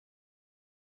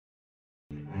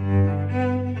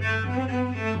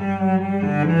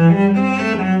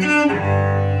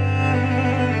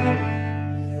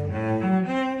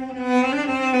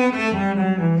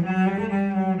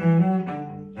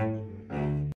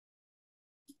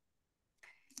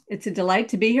It's a delight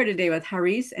to be here today with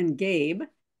Haris and Gabe.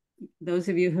 Those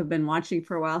of you who have been watching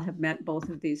for a while have met both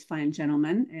of these fine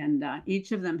gentlemen, and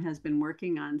each of them has been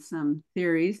working on some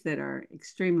theories that are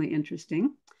extremely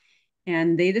interesting.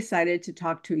 And they decided to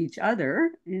talk to each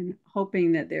other in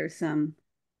hoping that there's some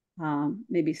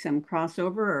maybe some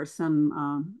crossover or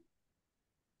some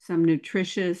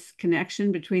nutritious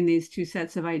connection between these two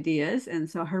sets of ideas. And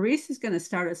so Haris is going to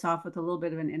start us off with a little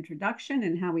bit of an introduction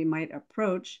and how we might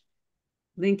approach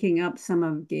linking up some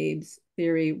of Gabe's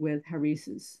theory with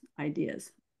Haris's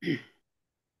ideas.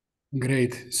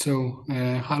 Great. So,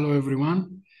 hello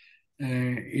everyone.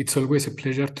 It's always a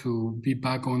pleasure to be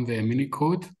back on the mini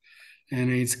code, and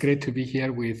it's great to be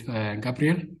here with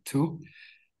Gabriel too.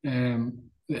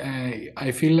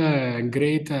 I feel a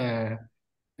great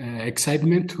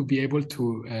excitement to be able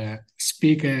to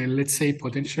speak and let's say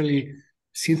potentially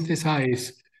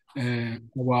synthesize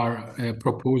our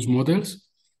proposed models.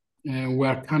 We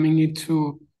are coming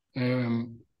into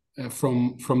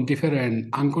from different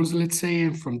angles, let's say,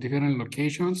 and from different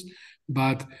locations.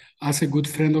 But as a good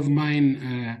friend of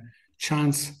mine,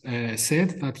 Chance,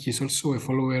 said that he's also a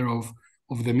follower of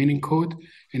the meaning code,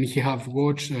 and he have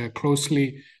watched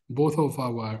closely both of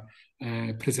our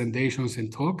presentations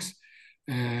and talks.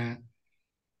 There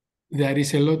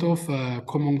is a lot of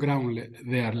common ground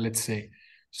there, let's say.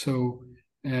 So,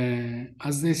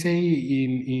 as they say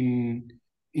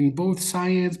in both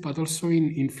science, but also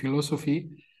in philosophy,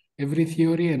 every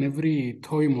theory and every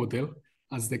toy model,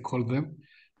 as they call them,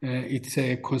 it's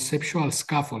a conceptual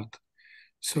scaffold.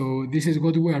 So this is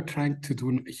what we are trying to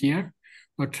do here.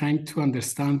 We're trying to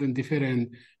understand the different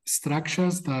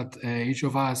structures that each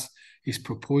of us is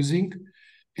proposing.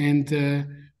 And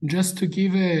just to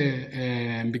give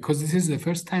because this is the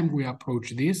first time we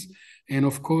approach this, and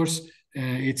of course,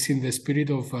 it's in the spirit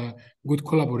of good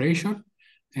collaboration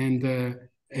and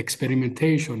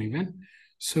experimentation even.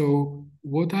 So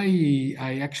what I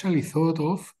actually thought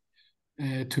of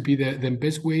to be the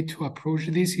best way to approach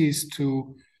this is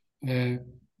to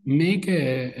make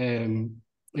a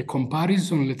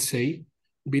comparison, let's say,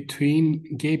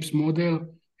 between Gabe's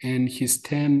model and his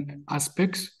 10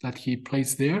 aspects that he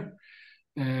placed there.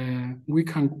 We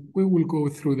will go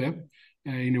through them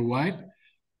in a while,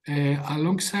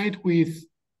 alongside with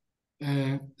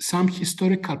some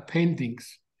historical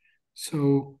paintings.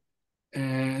 So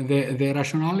the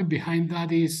rationale behind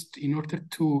that is in order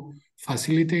to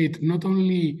facilitate not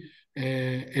only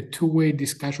a two-way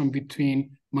discussion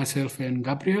between myself and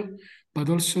Gabriel, but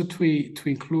also to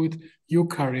include you,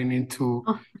 Karen, into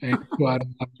our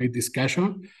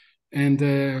discussion.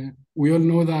 And we all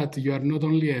know that you are not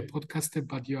only a podcaster,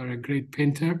 but you are a great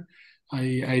painter.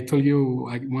 I told you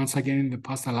once again in the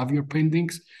past, I love your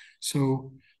paintings.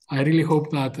 So I really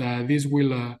hope that this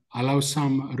will allow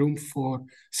some room for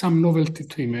some novelty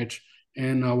to emerge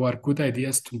and our good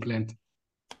ideas to blend.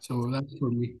 So that's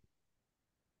for me.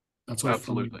 That's all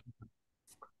from me.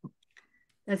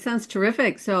 That sounds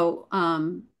terrific. So, I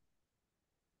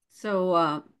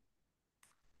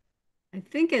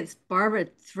think it's Barbara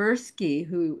Tversky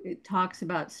who talks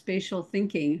about spatial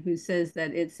thinking, who says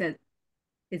that it's at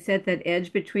that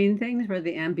edge between things where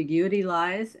the ambiguity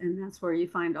lies, and that's where you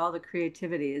find all the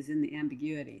creativity is in the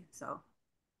ambiguity. So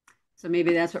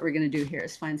maybe that's what we're going to do here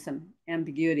is find some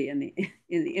ambiguity in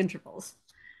the intervals.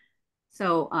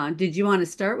 So did you want to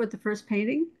start with the first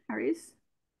painting, Haris?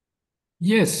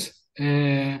 Yes.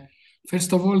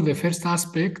 First of all, the first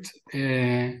aspect,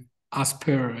 as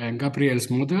per Gabriel's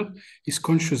model, is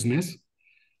consciousness.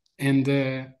 And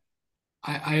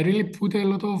I really put a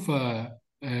lot of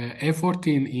effort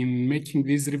in making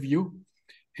this review.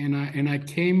 And I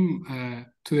came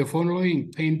to the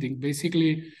following painting.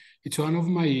 Basically, it's one of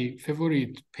my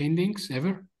favorite paintings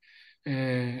ever.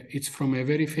 It's from a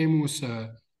very famous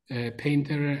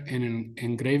painter and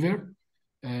engraver,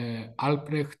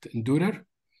 Albrecht Dürer,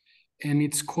 and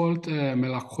it's called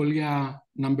Melancholia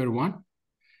 #1.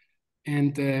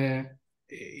 And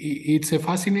it's a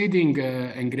fascinating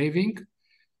engraving.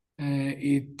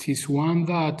 It is one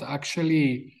that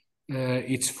actually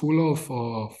it's full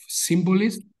of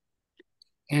symbolism.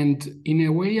 And in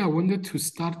a way, I wanted to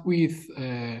start with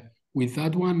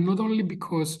that one, not only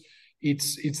because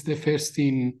it's the first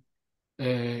in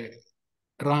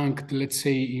ranked, let's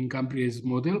say, in Gabriel's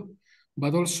model,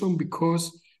 but also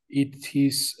because it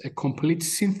is a complete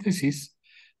synthesis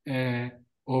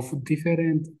of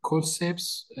different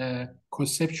concepts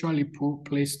conceptually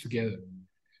placed together.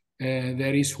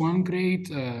 There is one great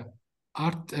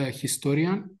art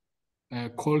historian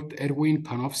called Erwin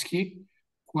Panofsky,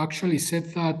 who actually said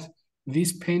that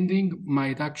this painting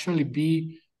might actually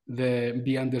be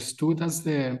understood as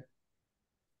the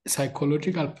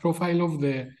psychological profile of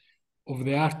the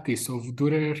artist, of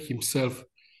Dürer himself.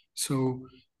 So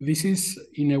this is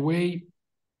in a way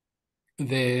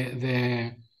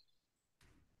the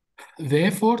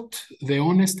effort, the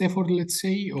honest effort, let's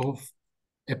say, of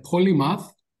a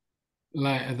polymath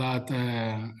like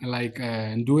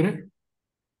Dürer,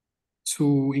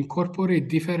 to incorporate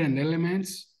different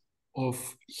elements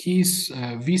of his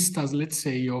vistas, let's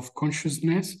say, of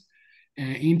consciousness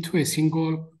into a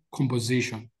single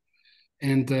composition.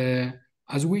 And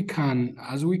as we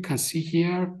can see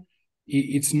here,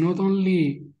 it's not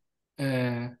only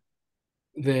the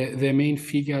main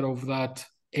figure of that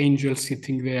angel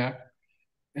sitting there.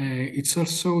 It's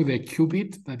also the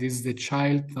cubit, that is the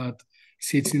child that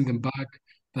sits in the back,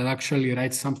 that actually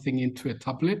writes something into a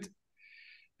tablet.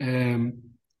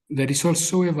 There is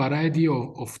also a variety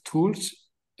of tools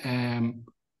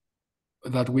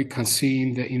that we can see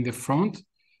in the front.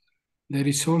 There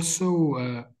is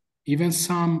also even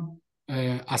some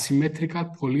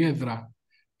asymmetrical polyhedron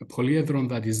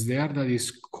that is there, that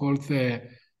is called the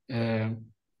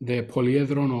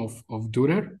polyhedron of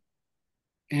Dürer.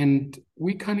 And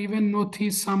we can even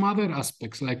notice some other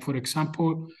aspects, like, for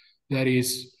example, there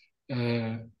is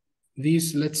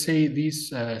this, let's say,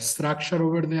 this structure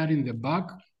over there in the back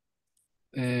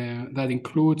that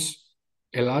includes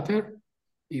a ladder,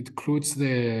 it includes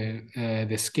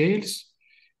the scales,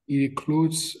 it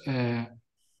includes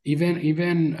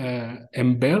even a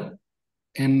bell.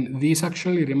 And this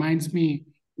actually reminds me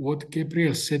what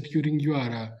Gabriel said during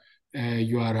your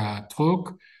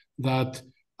talk, that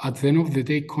at the end of the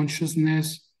day,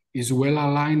 consciousness is well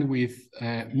aligned with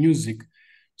music.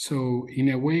 So in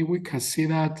a way, we can see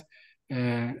that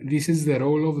this is the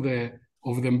role of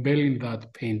the bell in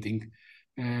that painting,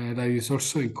 that it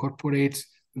also incorporates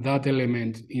that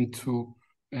element into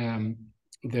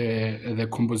the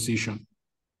composition.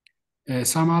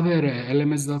 Some other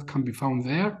elements that can be found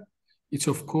there, it's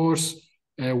of course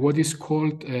what is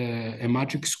called a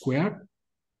magic square,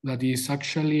 that is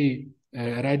actually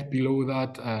right below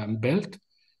that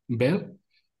bell.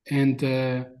 And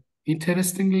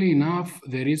interestingly enough,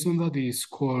 the reason that it is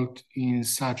called in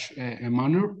such a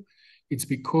manner, it's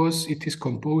because it is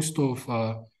composed of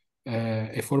a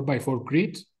 4x4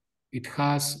 grid. It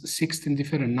has 16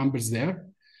 different numbers there.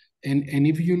 And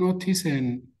if you notice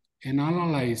and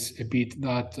analyze a bit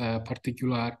that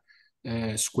particular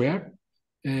square,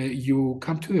 you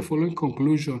come to the following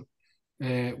conclusion.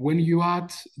 When you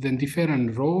add the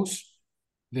different rows,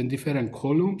 the different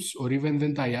columns, or even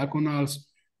the diagonals,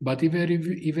 but even if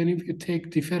you take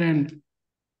different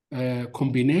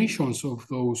combinations of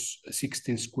those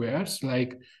 16 squares,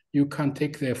 like you can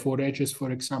take the 4 edges,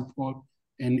 for example,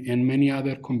 and many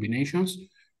other combinations,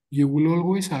 you will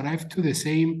always arrive to the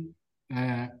same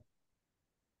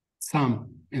sum,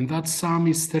 and that sum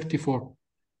is 34.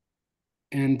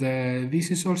 And this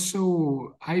is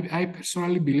also, I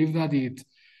personally believe that it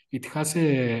has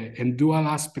a dual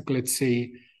aspect, let's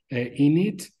say, in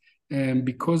it,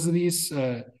 because this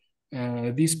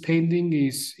painting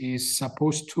is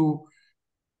supposed to,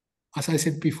 as I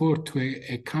said before, to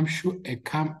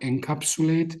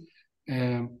encapsulate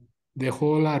the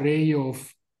whole array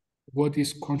of what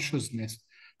is consciousness,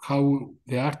 how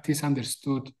the artist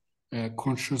understood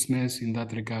consciousness in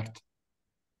that regard.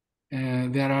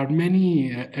 There are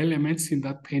many elements in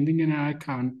that painting, and I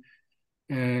can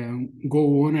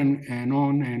go on and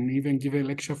on and even give a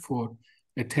lecture for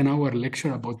a 10-hour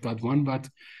lecture about that one, but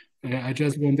I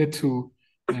just wanted to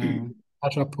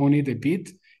touch upon it a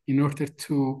bit in order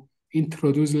to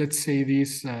introduce, let's say,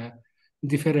 this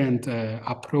different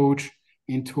approach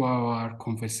into our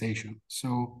conversation.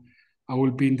 So I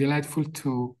will be delightful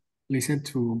to listen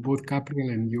to both Gabriel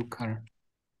and you, Karen.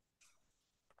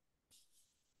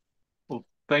 Well,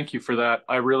 thank you for that.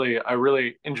 I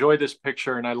really enjoy this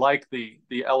picture, and I like the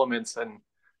elements, and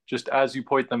just as you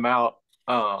point them out,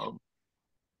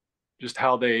 just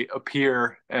how they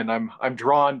appear. And I'm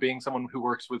drawn, being someone who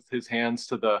works with his hands,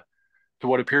 to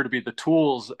what appear to be the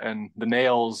tools and the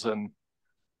nails and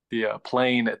the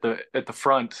plane at the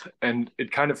front, and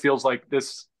it kind of feels like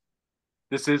this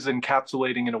is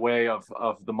encapsulating in a way of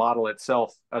the model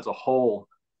itself as a whole.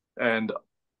 And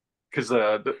because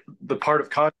the part of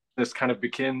consciousness kind of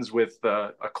begins with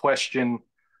a question,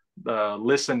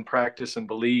 listen, practice, and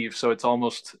believe. So it's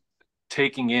almost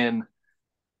taking in,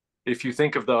 if you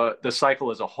think of the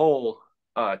cycle as a whole,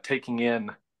 taking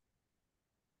in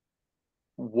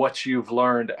what you've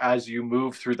learned as you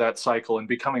move through that cycle and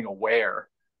becoming aware.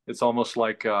 It's almost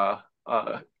like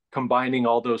combining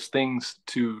all those things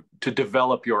to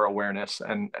develop your awareness,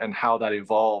 and how that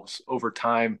evolves over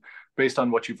time based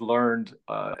on what you've learned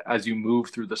as you move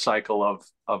through the cycle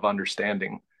of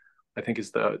understanding, I think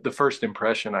is the first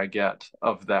impression I get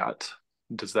of that.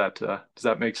 Does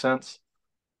that make sense?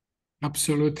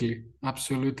 Absolutely,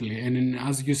 absolutely. And then,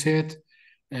 as you said,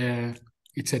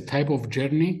 it's a type of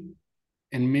journey,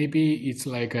 and maybe it's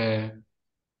like a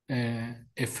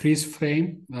freeze frame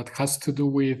that has to do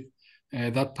with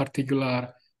that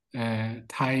particular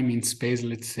time in space,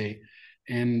 let's say.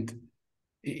 And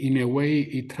in a way,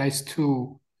 it tries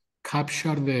to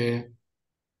capture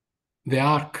the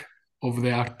arc of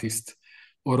the artist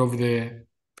or of the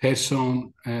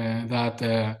person that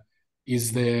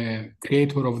is the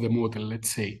creator of the model, let's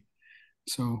say.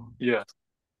 So Yeah.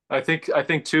 I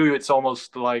think too, it's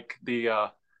almost like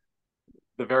the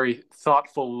very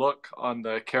thoughtful look on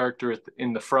the character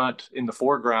in the front, in the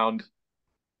foreground,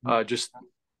 just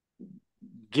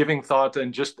giving thought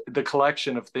and just the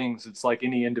collection of things. It's like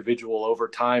any individual over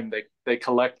time, they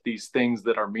collect these things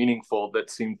that are meaningful, that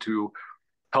seem to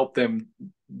help them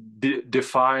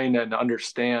define and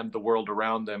understand the world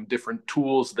around them, different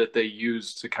tools that they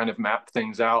use to kind of map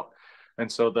things out. And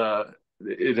so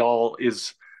it all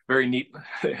is very neat,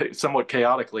 somewhat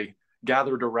chaotically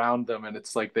gathered around them. And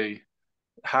it's like they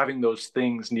having those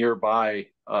things nearby,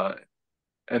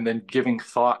 and then giving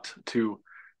thought to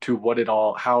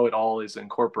how it all is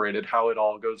incorporated, how it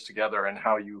all goes together, and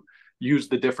how you use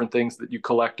the different things that you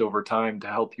collect over time to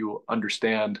help you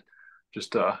understand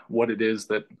just what it is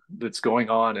that's going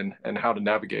on, and how to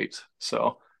navigate.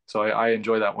 So I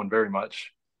enjoy that one very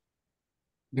much.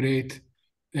 great.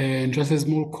 And just a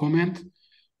small comment,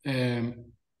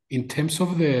 in terms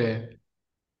of the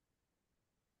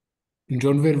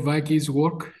John Vervaeke's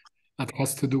work that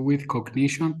has to do with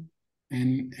cognition,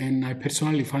 and I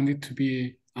personally find it to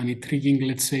be an intriguing,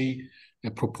 let's say,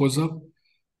 a proposal.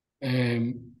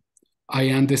 I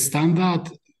understand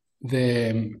that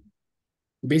the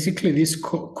basically this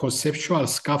conceptual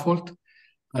scaffold,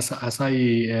 as I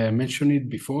mentioned it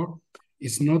before,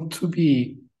 is not to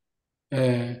be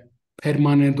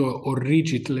permanent or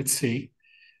rigid, let's say,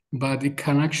 but it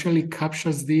can actually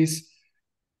captures this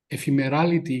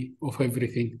ephemerality of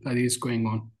everything that is going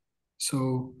on.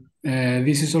 So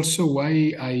this is also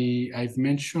why I've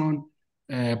mentioned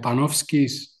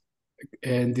Panofsky's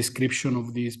description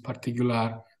of this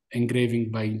particular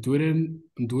engraving by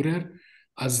Dürer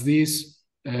as this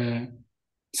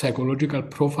psychological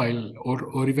profile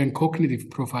or even cognitive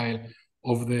profile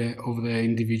of the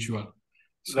individual.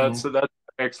 So That's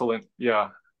excellent. Yeah,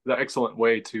 the excellent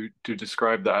way to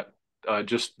describe that.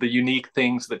 Just the unique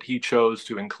things that he chose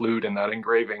to include in that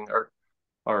engraving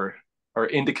are are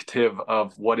indicative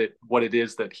of what it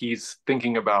is that he's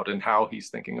thinking about and how he's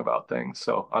thinking about things.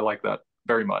 So I like that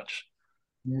very much.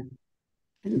 yeah,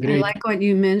 And I great. like what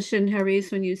you mentioned,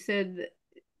 Haris, when you said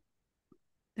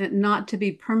that not to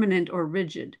be permanent or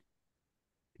rigid,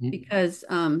 because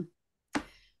one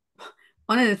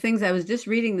of the things I was just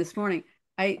reading this morning,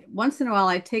 once in a while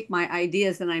I take my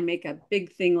ideas and I make a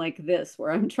big thing like this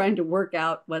where I'm trying to work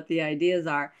out what the ideas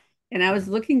are. And I was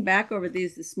looking back over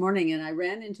these this morning and I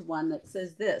ran into one that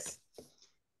says this: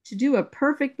 to do a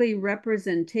perfectly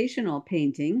representational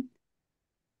painting,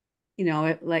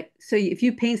 so if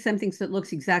you paint something so it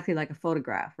looks exactly like a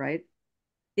photograph, right,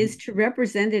 is to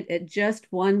represent it at just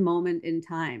one moment in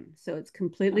time. So it's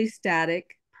completely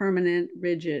static, permanent,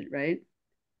 rigid, right?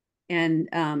 And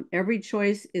every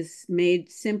choice is made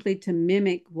simply to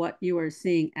mimic what you are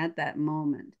seeing at that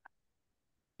moment.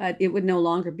 But it would no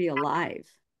longer be alive.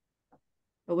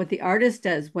 But what the artist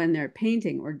does when they're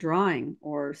painting or drawing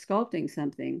or sculpting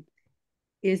something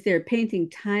is they're painting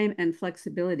time and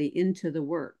flexibility into the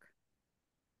work.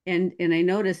 And I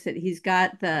noticed that he's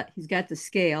got the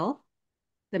scale,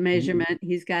 the measurement,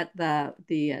 he's got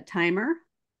the timer,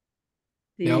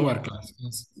 The the hourglass,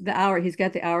 yes. the hour, he's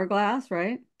got the hourglass,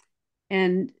 right?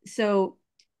 And so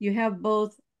you have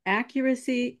both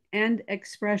accuracy and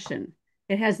expression.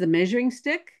 It has the measuring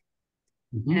stick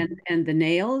and the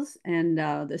nails and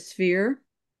the sphere.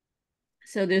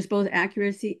 So there's both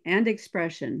accuracy and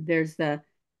expression. There's the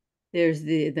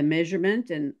measurement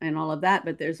and all of that,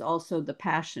 but there's also the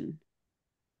passion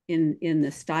in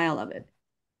the style of it.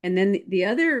 And then the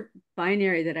other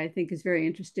binary that I think is very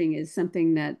interesting is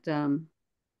something that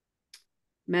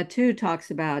Mathieu talks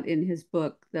about in his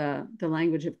book, The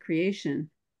Language of Creation,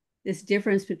 this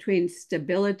difference between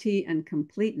stability and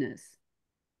completeness.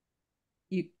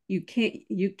 You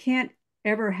can't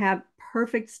ever have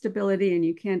perfect stability and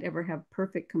you can't ever have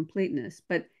perfect completeness.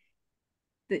 But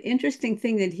the interesting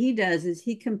thing that he does is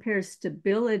he compares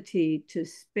stability to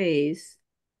space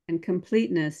and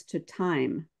completeness to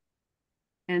time.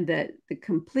 And that the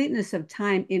completeness of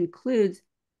time includes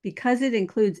because it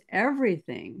includes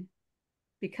everything,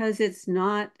 because it's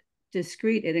not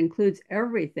discrete, it includes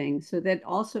everything. So that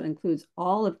also includes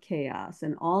all of chaos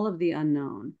and all of the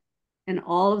unknown and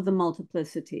all of the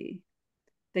multiplicity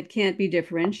that can't be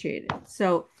differentiated.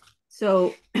 So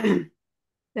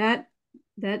that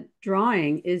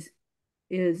drawing is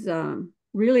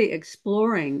really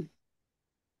exploring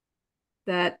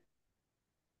that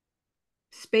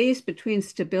space between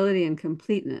stability and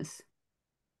completeness,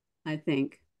 I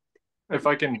think. If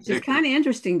I can, It's kind of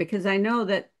interesting because I know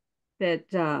that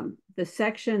the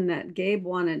section that Gabe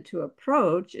wanted to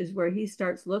approach is where he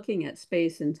starts looking at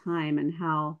space and time and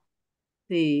how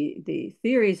the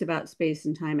theories about space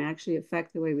and time actually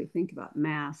affect the way we think about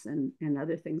mass and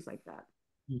other things like that.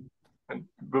 and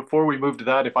before we move to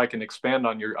that, if I can expand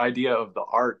on your idea of the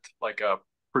art, like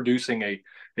producing a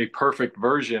perfect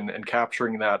version and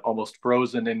capturing that almost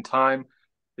frozen in time,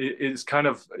 is kind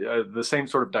of the same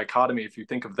sort of dichotomy. If you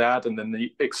think of that, and then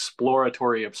the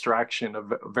exploratory abstraction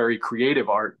of very creative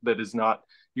art that is not,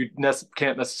 you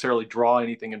can't necessarily draw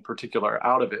anything in particular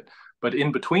out of it. But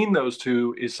in between those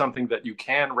two is something that you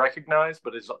can recognize,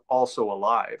 but is also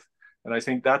alive. And I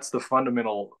think that's the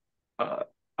fundamental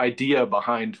idea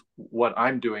behind what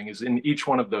I'm doing is in each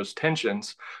one of those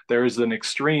tensions, there is an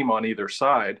extreme on either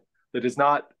side that is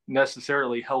not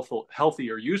necessarily healthy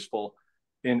or useful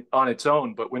on its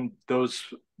own, but when those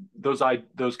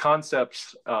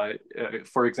concepts,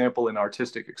 for example, in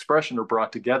artistic expression, are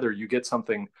brought together, you get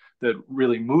something that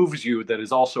really moves you that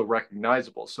is also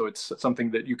recognizable. So it's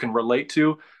something that you can relate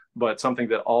to, but something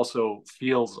that also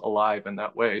feels alive in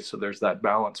that way. So there's that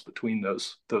balance between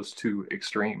those two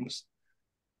extremes.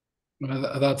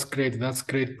 That's great. That's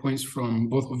great points from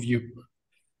both of you.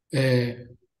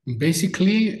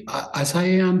 Basically, as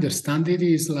I understand it,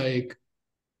 is like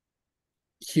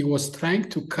he was trying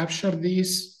to capture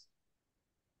this,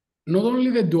 not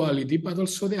only the duality, but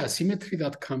also the asymmetry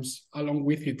that comes along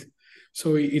with it.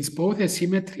 So it's both a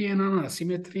symmetry and an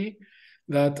asymmetry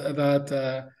that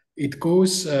it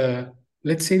goes,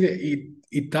 let's say that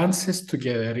it dances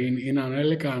together in an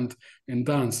elegant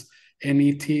dance. And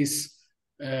it is,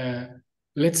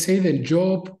 let's say, the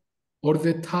job or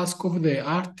the task of the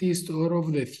artist or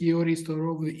of the theorist or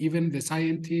of even the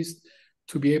scientist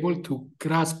to be able to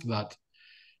grasp that.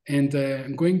 And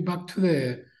going back to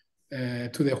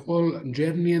the whole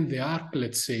journey and the arc,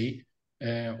 let's say,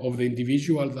 of the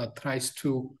individual that tries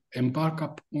to embark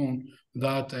upon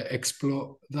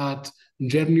that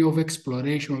journey of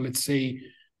exploration, let's say,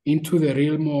 into the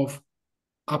realm of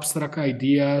abstract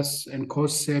ideas and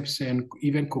concepts and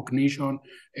even cognition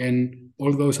and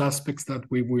all those aspects that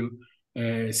we will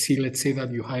see, let's say, that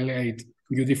you highlight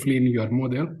beautifully in your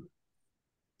model.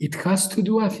 It has to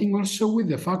do, I think, also with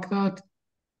the fact that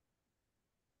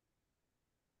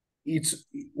it's,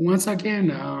 once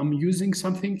again, I'm using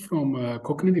something from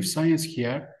cognitive science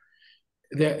here.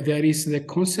 There is the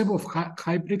concept of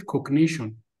hybrid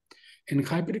cognition. And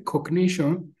hybrid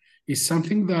cognition is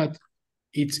something that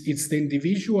it's the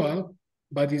individual,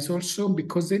 but it's also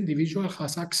because the individual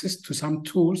has access to some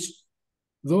tools.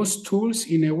 Those tools,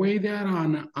 in a way, they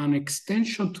are an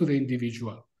extension to the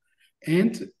individual.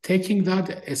 And taking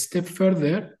that a step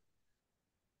further,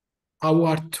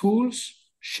 our tools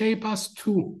shape us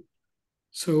too.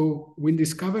 So we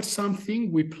discover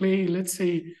something, we play, let's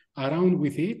say, around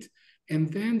with it, and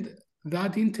then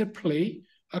that interplay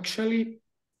actually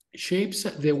shapes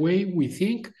the way we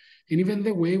think and even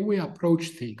the way we approach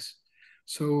things.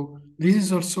 So this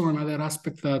is also another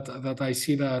aspect that I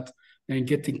see that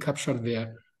getting captured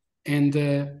there. And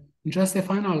just a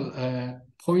final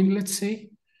point, let's say,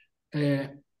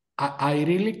 I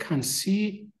really can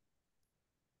see,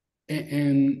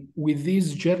 and with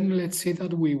this journey, let's say,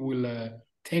 that we will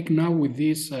take now with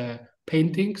these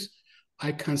paintings,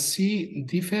 I can see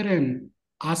different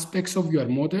aspects of your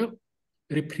model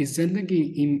representing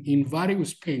in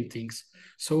various paintings.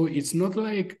 So it's not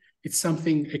like it's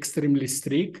something extremely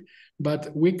strict,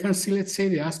 but we can see, let's say,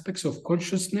 the aspects of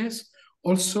consciousness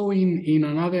also in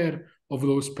another of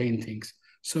those paintings.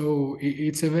 So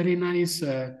it's a very nice,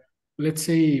 let's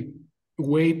say,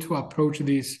 way to approach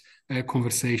this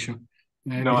conversation.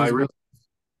 No,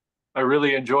 I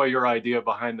really enjoy your idea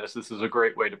behind this. This is a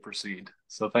great way to proceed.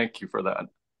 So thank you for that.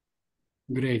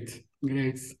 Great.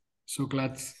 So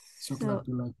glad to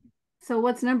like. So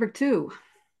what's number 2?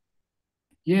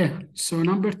 Yeah, so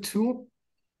number 2,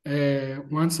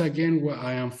 once again,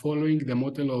 I am following the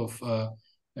model of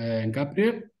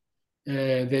Gabriel.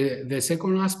 The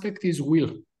second aspect is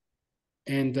will.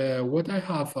 And what I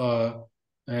have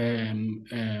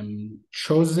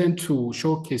chosen to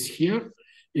showcase here,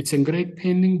 it's a great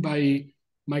painting by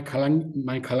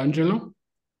Michelangelo.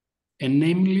 and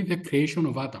namely the creation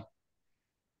of Adam.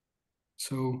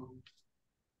 So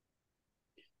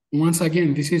once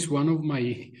again, this is one of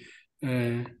my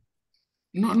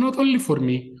not only for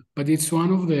me, but it's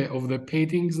one of the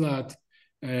paintings that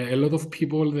a lot of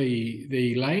people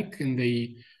they like and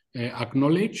they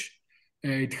acknowledge.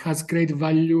 It has great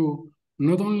value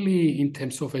not only in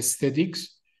terms of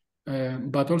aesthetics,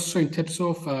 but also in terms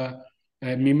of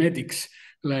mimetics.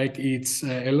 Like it's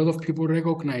a lot of people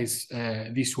recognize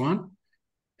this one,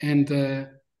 and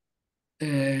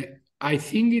I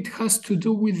think it has to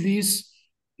do with this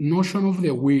notion of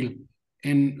the will.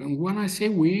 And when I say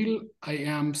will, I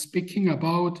am speaking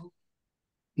about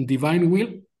divine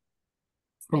will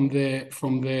from the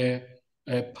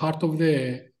part of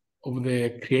the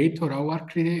creator, our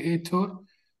creator,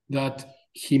 that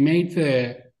he made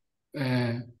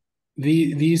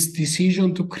this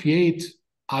decision to create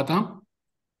Adam,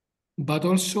 but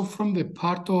also from the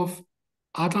part of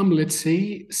Adam, let's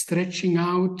say, stretching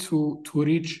out to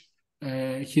reach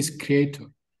his creator.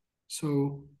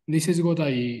 So this is what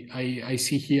I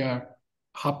see here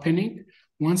happening.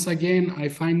 Once again, I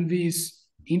find this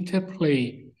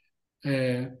interplay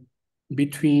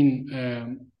between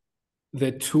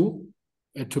the two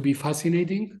to be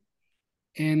fascinating.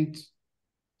 And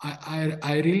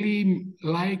I really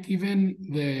like even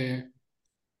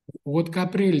what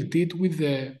Gabriel did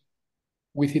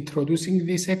with introducing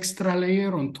this extra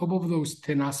layer on top of those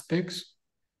 10 aspects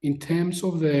in terms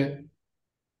of an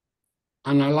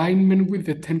alignment with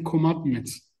the 10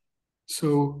 commandments.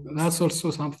 So that's also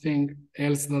something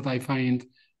else that I find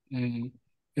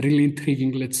really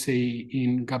intriguing, let's say,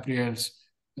 in Gabriel's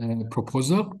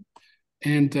proposal.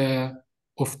 And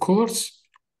of course,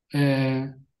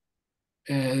 let's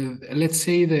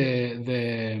say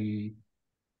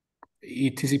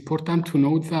it is important to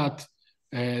note that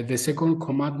the second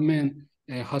commandment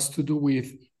has to do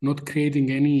with not creating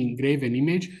any graven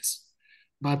images.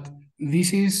 But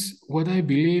this is what I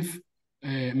believe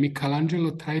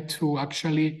Michelangelo tried to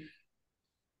actually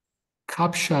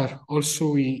capture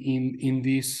also in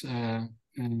this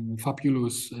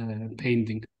fabulous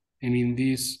painting and in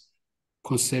this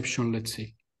conception, let's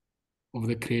say, of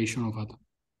the creation of Adam.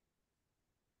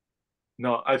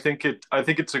 No, I think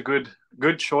it's a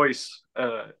good choice.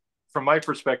 From my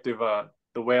perspective,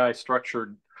 the way I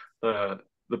structured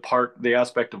the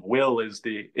aspect of will is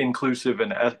the inclusive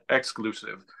and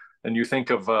exclusive. And you think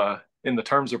of in the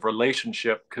terms of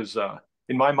relationship, because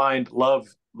in my mind, love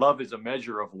is a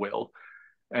measure of will.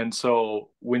 And so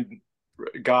when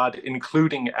God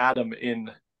including Adam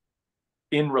in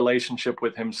relationship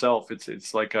with himself,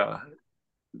 it's like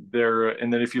there.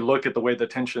 And then if you look at the way the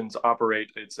tensions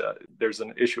operate, it's there's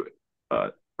an issue,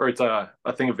 or it's a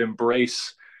thing of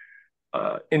embrace,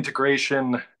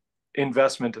 integration,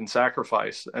 investment, and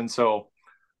sacrifice. And so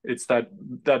it's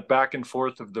that back and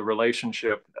forth of the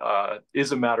relationship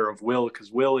is a matter of will,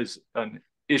 because will is an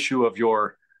issue of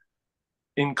your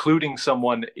including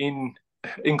someone in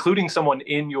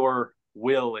your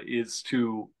will is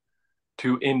to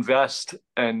invest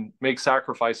and make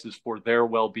sacrifices for their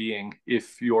well-being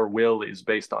if your will is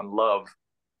based on love,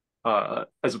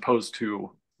 as opposed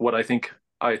to what I think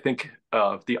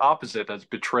the opposite as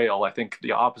betrayal. I think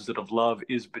the opposite of love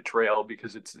is betrayal,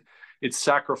 because it's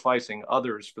sacrificing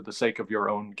others for the sake of your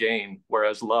own gain,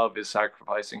 whereas love is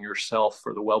sacrificing yourself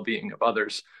for the well-being of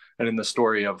others. And in the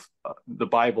story of the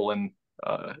Bible and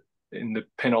in the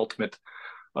penultimate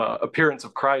appearance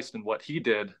of Christ and what he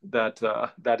did, that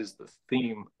is the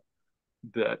theme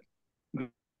that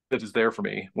is there for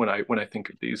me when I think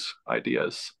of these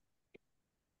ideas.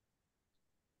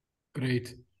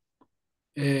 Great.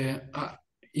 Yeah,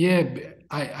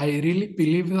 I really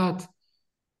believe that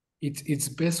it's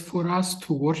best for us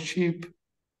to worship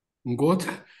God,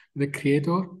 the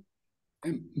Creator,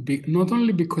 not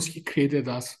only because He created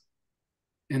us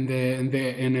and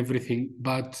everything,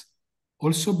 but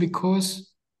also because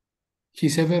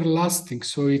He's everlasting.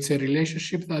 So it's a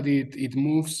relationship that it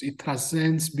moves, it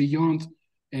transcends beyond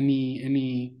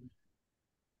any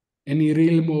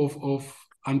realm of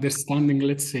understanding,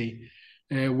 let's say.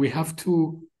 We have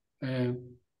to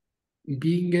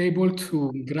being able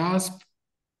to grasp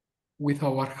with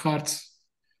our hearts.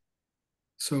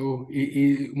 So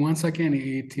once again,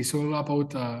 it is all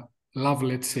about love,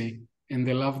 let's say, and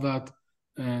the love that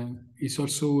is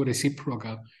also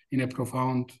reciprocal in a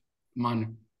profound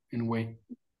manner and way.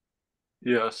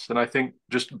 Yes, and I think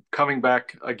just coming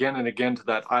back again and again to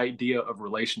that idea of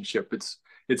relationship, it's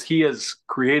he has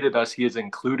created us, he has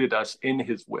included us in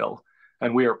his will,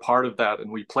 and we are part of that,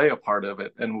 and we play a part of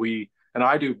it, and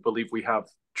I do believe we have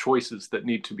choices that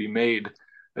need to be made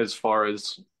as far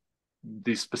as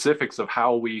the specifics of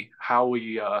how we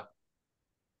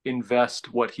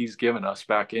invest what he's given us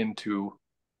back into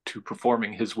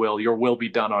performing his will. Your will be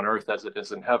done on earth as it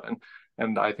is in heaven.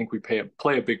 And I think we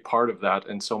play a big part of that.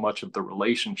 And so much of the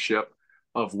relationship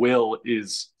of will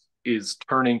is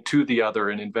turning to the other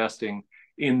and investing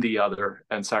in the other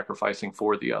and sacrificing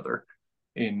for the other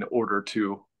in order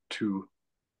to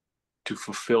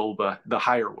fulfill the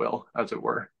higher will, as it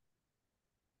were.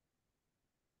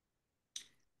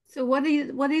 So what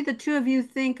do the two of you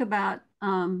think about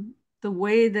the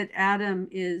way that Adam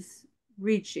is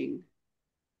reaching?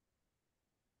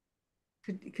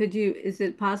 Is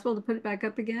it possible to put it back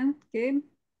up again, Gabe?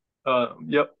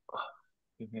 Yep.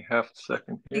 Give me half a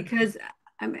second here. Because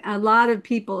I mean, a lot of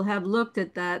people have looked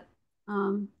at that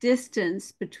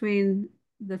distance between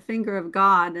the finger of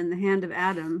God and the hand of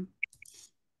Adam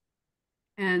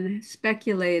and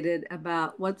speculated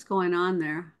about what's going on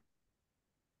there.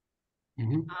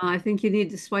 Mm-hmm. I think you need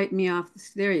to swipe me off.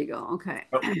 There you go. Okay.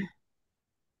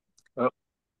 Oh,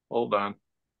 hold on.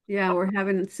 Yeah, we're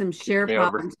having some share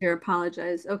problems here.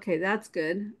 Apologize. Okay, that's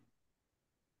good.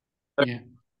 Yeah.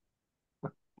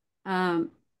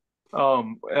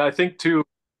 I think too,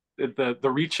 the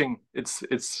reaching,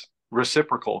 it's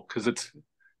reciprocal, because it's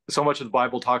so much of the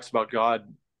Bible talks about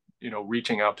God,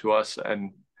 reaching out to us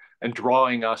and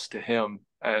drawing us to him.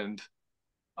 And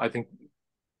I think,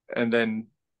 and then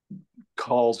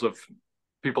calls of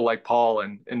people like Paul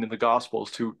and in the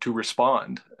Gospels to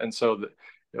respond. And so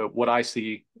what I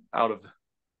see out of,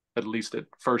 at least at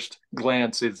first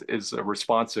glance, is a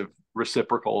responsive,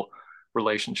 reciprocal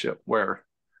relationship where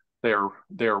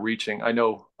they're reaching. I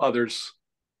know others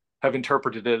have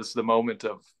interpreted it as the moment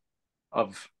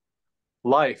of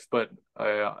life, but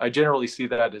I generally see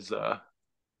that as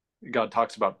God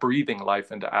talks about breathing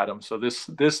life into Adam. So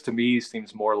this to me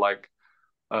seems more like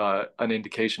an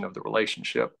indication of the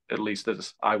relationship, at least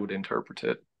as I would interpret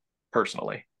it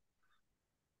personally.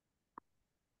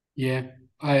 Yeah,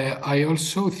 I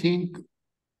also think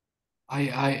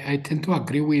I tend to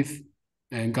agree with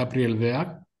Gabriel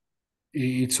there.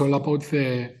 It's all about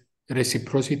the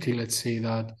reciprocity, let's say,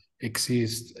 that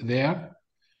exists there.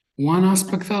 One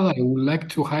aspect that I would like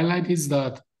to highlight is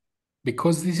that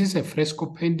because this is a fresco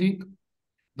painting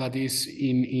that is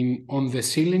in on the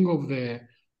ceiling of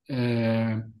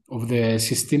the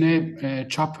Sistine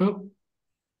Chapel,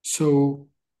 so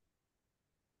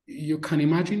you can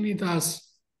imagine it as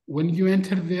when you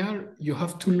enter there, you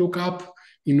have to look up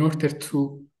in order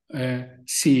to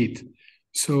see it.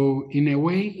 So in a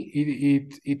way,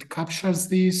 it captures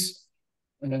this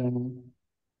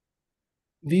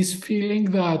feeling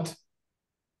that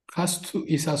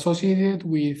is associated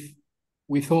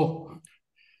with awe,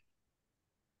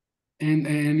 and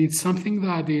it's something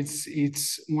that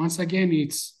it's once again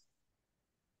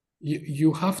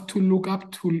you have to look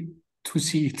up to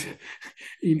see it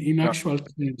in actual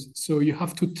terms. So you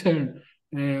have to turn.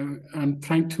 And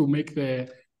trying to make the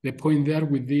point there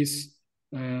with this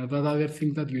that other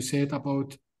thing that you said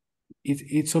about it.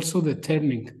 It's also the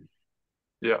turning.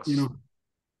 Yes. You know.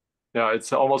 Yeah,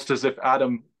 it's almost as if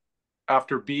Adam,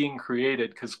 after being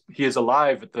created, because he is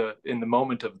alive in the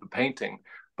moment of the painting,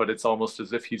 but it's almost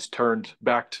as if he's turned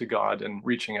back to God and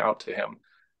reaching out to him.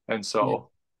 And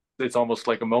so it's almost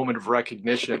like a moment of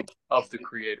recognition of the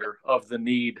creator, of the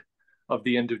need of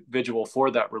the individual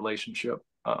for that relationship.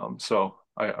 So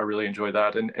I really enjoy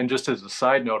that. And just as a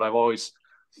side note, I've always,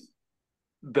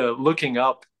 the looking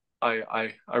up,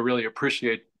 I really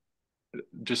appreciate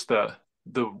just the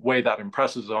way that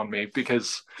impresses on me,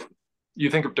 because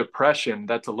you think of depression,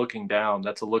 that's a looking down,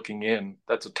 that's a looking in,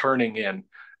 that's a turning in,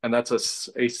 and that's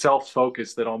a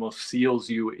self-focus that almost seals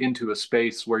you into a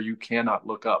space where you cannot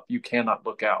look up, you cannot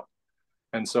look out.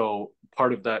 And so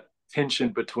part of that tension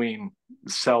between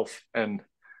self and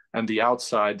the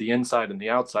outside, the inside and the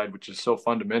outside, which is so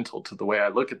fundamental to the way I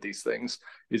look at these things,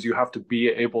 is you have to be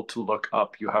able to look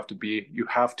up. You have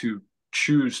to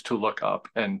choose to look up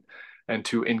and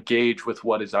to engage with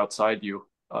what is outside you,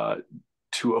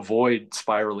 to avoid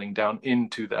spiraling down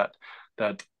into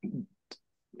that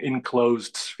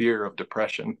enclosed sphere of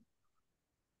depression.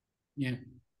 Yeah.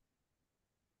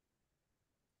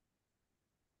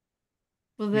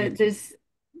 Well,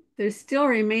 there still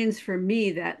remains for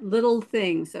me that little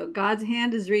thing. So God's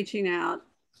hand is reaching out,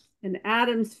 and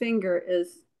Adam's finger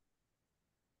is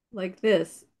like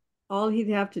this. All he'd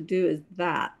have to do is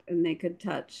that, and they could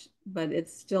touch, but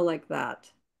it's still like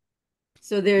that.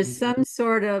 So there's some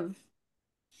sort of,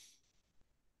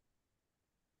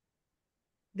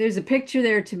 there's a picture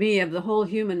there to me of the whole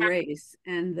human race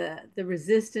and the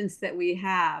resistance that we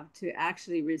have to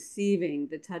actually receiving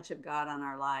the touch of God on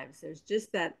our lives. There's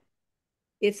just that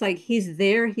it's like he's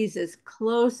there, he's as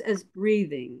close as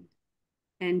breathing,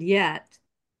 and yet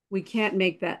we can't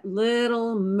make that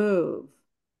little move,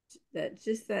 that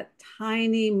just that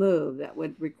tiny move that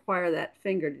would require that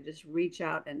finger to just reach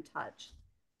out and touch.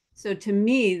 So to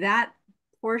me, that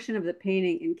portion of the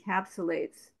painting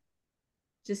encapsulates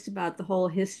just about the whole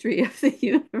history of the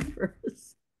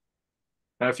universe.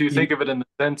 Now, if you Yeah, think of it in the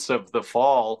sense of the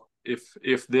fall, if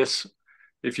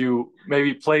you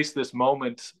maybe place this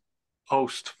moment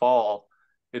post fall,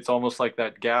 it's almost like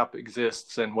that gap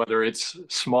exists, and whether it's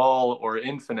small or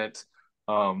infinite,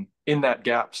 in that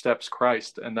gap steps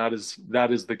Christ, and that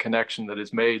is the connection that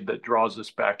is made that draws us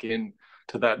back in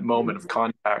to that moment of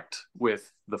contact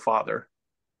with the Father.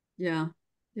 Yeah,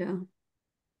 yeah.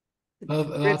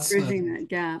 that's Bridging that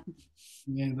gap.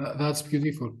 yeah, that's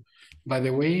beautiful. By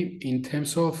the way, in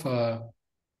terms of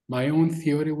my own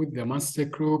theory with the master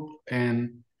group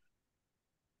and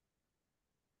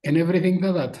everything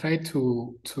that I try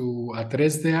to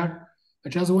address there, I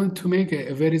just want to make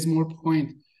a very small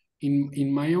point.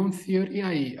 In my own theory,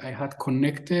 I had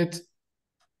connected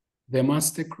the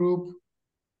master group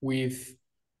with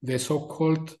the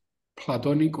so-called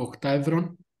Platonic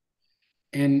octahedron.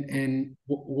 And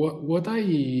what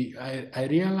I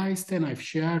realized and I've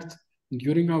shared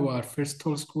during our first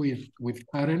talks with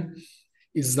Karen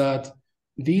is that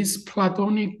this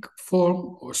Platonic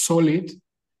form or solid,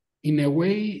 in a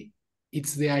way,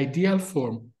 it's the ideal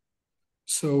form.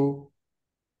 So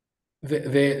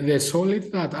the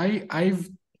solid that I've,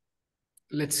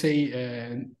 let's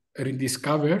say,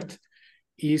 rediscovered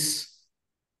is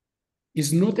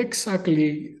not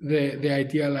exactly the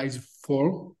idealized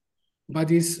form,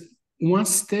 but is one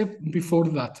step before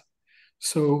that.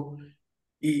 So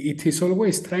it is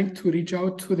always trying to reach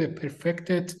out to the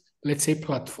perfected, let's say,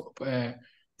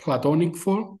 Platonic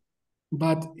form,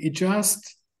 but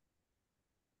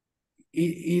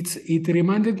it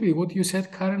reminded me what you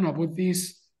said, Karen, about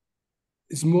this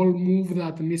small move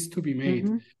that needs to be made.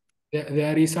 Mm-hmm.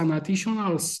 There is an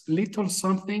additional little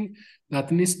something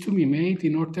that needs to be made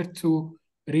in order to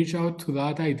reach out to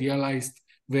that idealized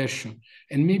version.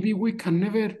 And maybe we can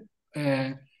never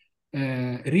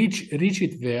reach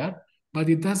it there, but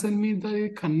it doesn't mean that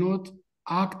it cannot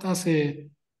act as a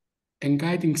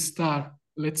guiding star,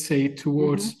 let's say,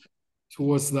 towards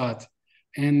that.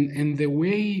 And the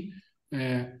way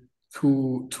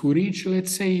to reach,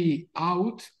 let's say,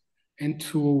 out and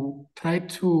to try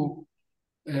to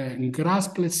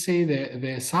grasp, let's say,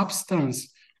 the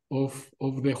substance of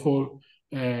the whole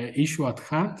issue at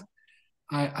hand,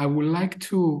 I would like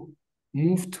to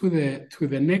move to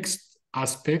the next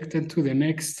aspect and to the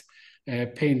next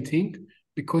painting,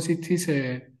 because it is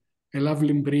a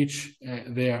lovely bridge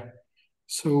there.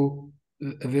 So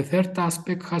the third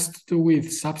aspect has to do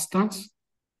with substance,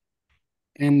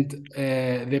 and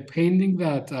the painting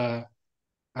that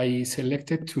I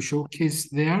selected to showcase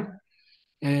there,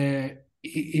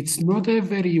 it's not a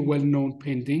very well-known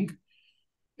painting.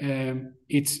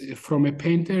 It's from a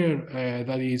painter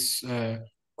that is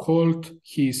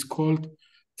he's called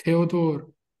Theodor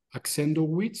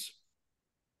Axentowicz,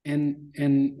 and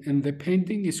the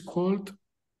painting is called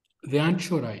The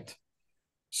Anchorite.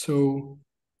 So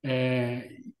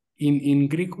in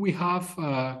Greek we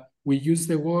use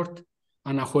the word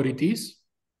anachoritis,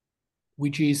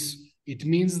 which it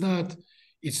means that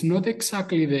it's not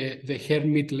exactly the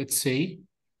hermit, let's say,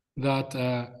 that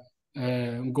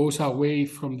goes away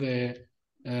from the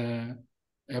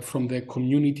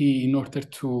community in order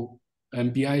to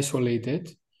be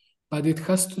isolated, but it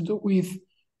has to do with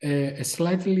a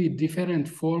slightly different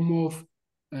form of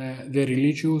the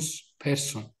religious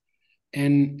person.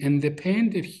 And the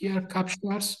painter here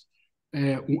captures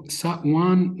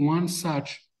one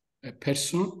such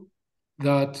person,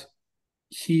 that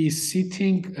he is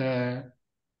sitting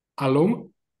alone,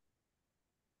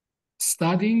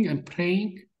 studying and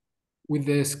praying with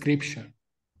the scripture.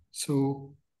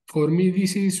 So for me,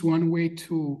 this is one way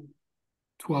to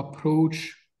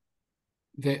approach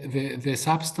the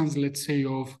substance, let's say,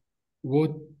 of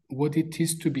what it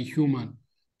is to be human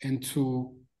and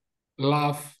to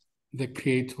love the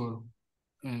Creator,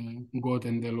 God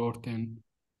and the Lord, and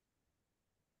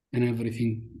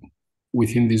everything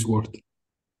within this world.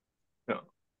 Yeah.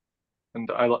 And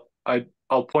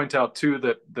I'll point out too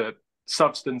that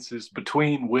substance is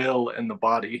between will and the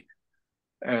body,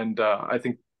 and I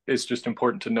think it's just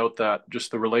important to note that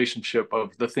just the relationship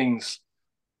of the things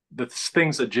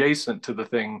adjacent to the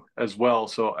thing as well.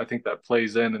 So I think that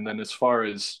plays in. And then as far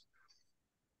as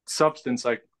substance,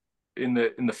 like in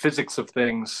the physics of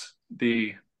things,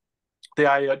 the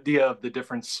idea of the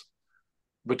difference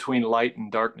between light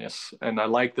and darkness, and I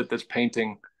like that this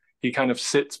painting he kind of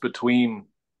sits between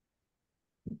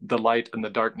the light and the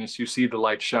darkness. You see the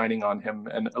light shining on him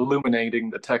and illuminating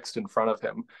the text in front of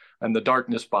him, and the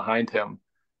darkness behind him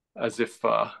as if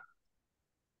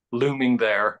looming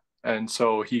there. And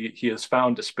so he has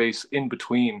found a space in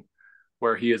between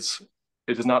where it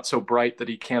is not so bright that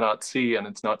he cannot see, and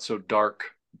it's not so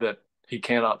dark that he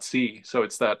cannot see. So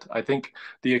it's that, I think,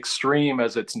 the extreme,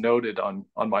 as it's noted on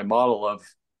my model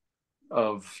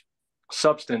of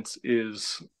substance,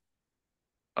 is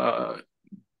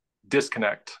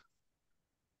disconnect.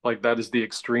 Like that is the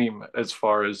extreme as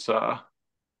far as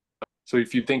so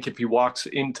if you think if he walks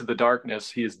into the darkness,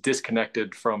 he is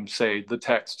disconnected from, say, the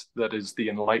text that is the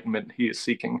enlightenment he is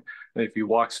seeking. And if he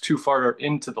walks too far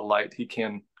into the light, he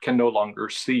can no longer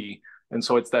see. And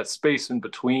so it's that space in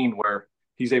between where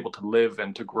he's able to live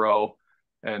and to grow.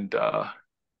 And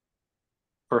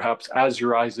perhaps as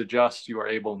your eyes adjust, you are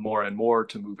able more and more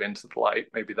to move into the light.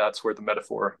 Maybe that's where the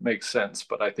metaphor makes sense.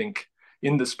 But I think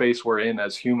in the space we're in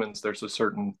as humans, there's a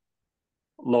certain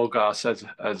logos,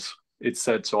 as it's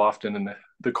said so often in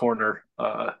the corner,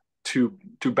 to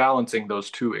balancing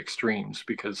those two extremes.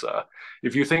 Because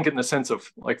if you think in the sense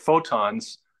of like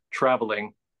photons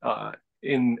traveling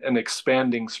in an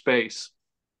expanding space,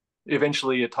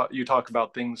 eventually you talk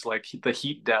about things like the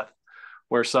heat death,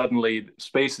 where suddenly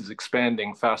space is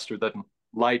expanding faster than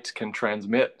light can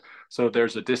transmit. So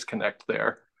there's a disconnect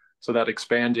there. So that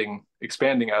expanding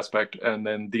aspect, and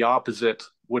then the opposite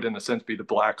would in a sense be the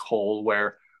black hole,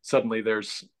 where suddenly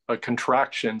there's a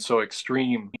contraction so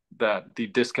extreme that the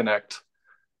disconnect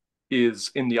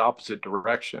is in the opposite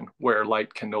direction, where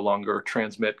light can no longer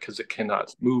transmit because it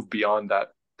cannot move beyond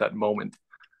that moment.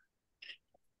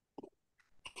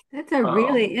 That's a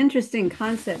really interesting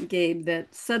concept, Gabe,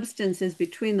 that substance is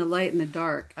between the light and the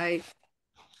dark. I've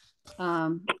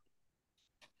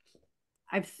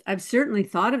certainly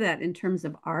thought of that in terms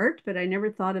of art, but I never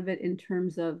thought of it in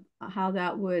terms of how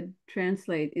that would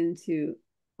translate into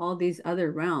all these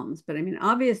other realms. But I mean,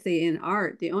 obviously in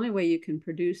art, the only way you can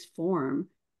produce form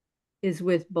is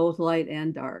with both light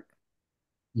and dark.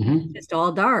 Mm-hmm. It's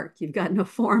all dark, you've got no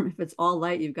form. If it's all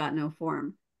light, you've got no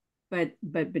form. But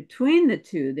between the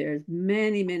two, there's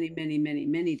many, many, many, many,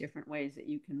 many different ways that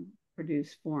you can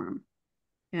produce form.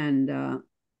 And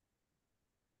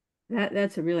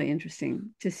that's a really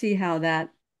interesting to see how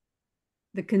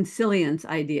the consilience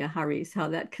idea, Haris, how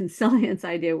that consilience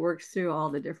idea works through all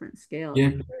the different scales.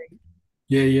 Yeah.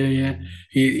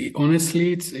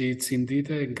 Honestly, it's indeed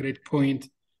a great point,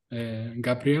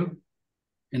 Gabriel,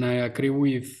 and I agree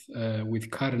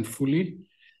with Karen fully.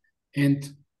 And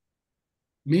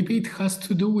maybe it has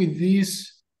to do with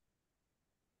this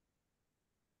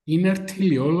inner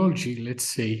teleology, let's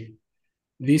say,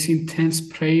 this intense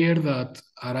prayer that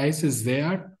arises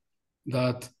there,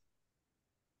 that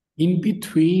in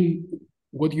between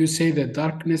what you say, the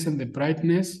darkness and the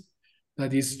brightness,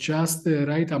 that is just the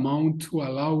right amount to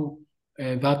allow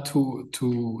that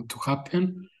to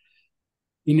happen.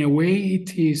 In a way,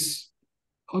 it is,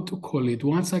 how to call it?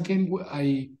 Once again,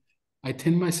 I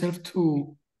tend myself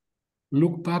to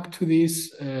look back to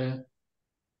this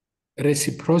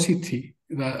reciprocity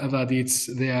that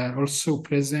they are also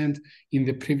present in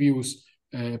the previous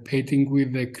painting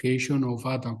with the creation of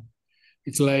Adam.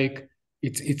 It's like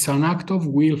it's an act of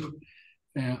will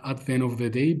at the end of the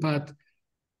day, but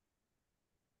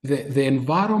the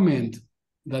environment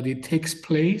that it takes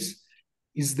place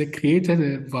is the created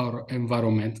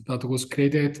environment that was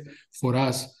created for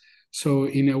us. So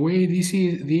in a way, this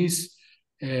is this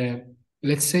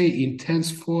let's say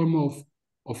intense form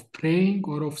of praying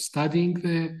or of studying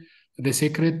the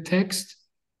sacred text,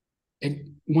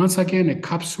 and once again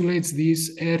encapsulates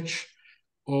this urge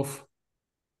of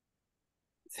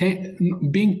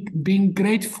being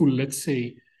grateful, let's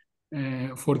say,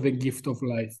 for the gift of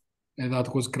life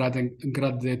that was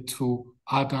granted to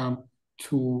Adam,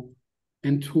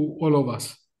 and to all of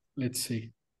us, let's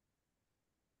say.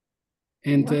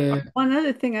 And one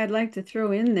other thing I'd like to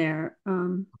throw in there,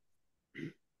 and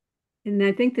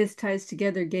I think this ties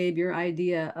together, Gabe, your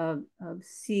idea of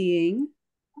seeing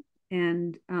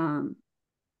and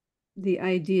the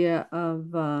idea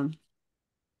of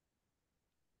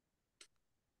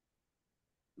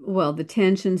well, the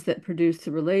tensions that produce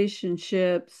the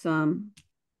relationships,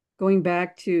 going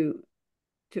back to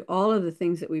all of the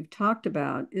things that we've talked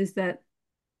about, is that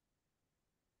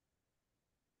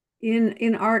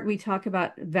in art we talk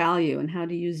about value and how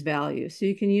to use value. So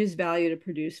you can use value to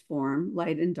produce form,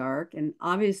 light and dark. And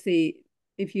obviously,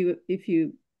 if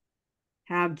you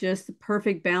have just the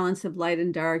perfect balance of light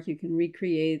and dark, you can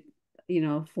recreate,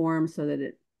 form so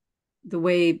that the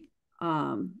way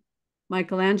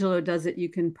Michelangelo does it, you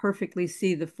can perfectly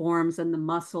see the forms and the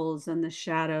muscles and the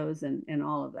shadows and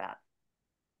all of that.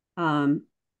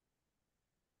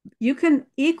 You can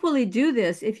equally do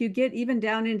this if you get even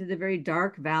down into the very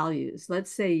dark values.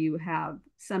 Let's say you have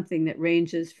something that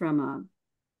ranges from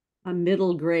a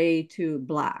middle gray to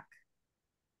black.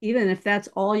 Even if that's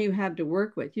all you have to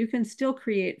work with, you can still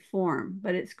create form,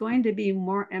 but it's going to be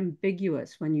more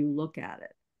ambiguous when you look at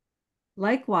it.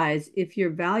 Likewise, if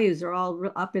your values are all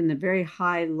up in the very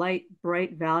high, light,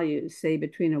 bright values, say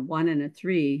between a 1 and a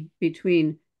 3,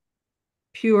 between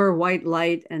pure white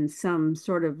light and some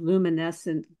sort of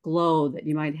luminescent glow that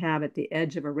you might have at the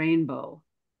edge of a rainbow,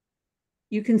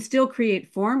 you can still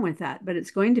create form with that, but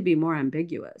it's going to be more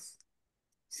ambiguous.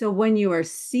 So when you are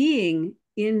seeing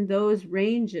in those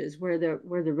ranges where the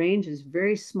range is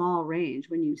very small range,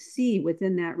 when you see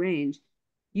within that range,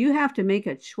 you have to make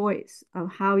a choice of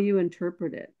how you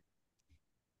interpret it.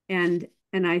 And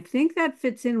I think that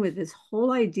fits in with this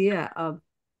whole idea of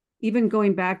even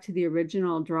going back to the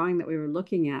original drawing that we were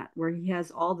looking at, where he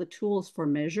has all the tools for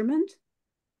measurement.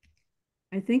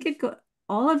 I think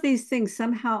all of these things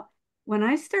somehow, when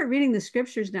I start reading the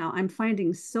scriptures now, I'm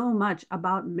finding so much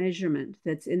about measurement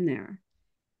that's in there.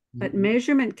 But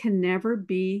measurement can never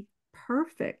be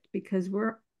perfect because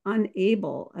we're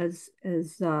unable, as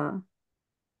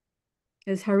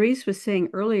Haris was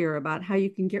saying earlier about how you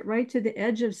can get right to the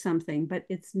edge of something, but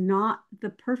it's not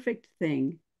the perfect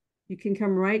thing. You can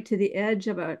come right to the edge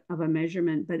of a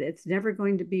measurement, but it's never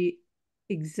going to be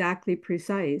exactly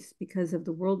precise because of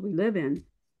the world we live in.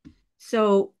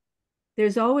 So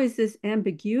there's always this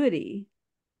ambiguity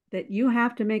that you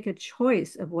have to make a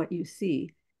choice of what you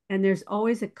see. And there's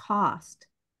always a cost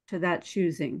to that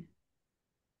choosing.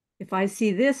 If I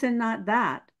see this and not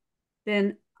that,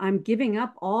 then I'm giving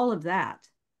up all of that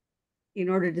in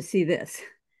order to see this.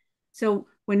 So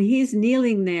when he's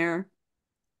kneeling there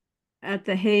at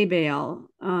the hay bale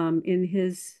in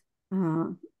his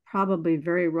probably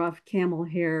very rough camel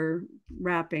hair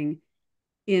wrapping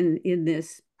in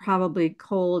this probably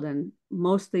cold and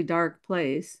mostly dark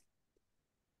place,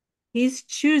 he's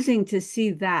choosing to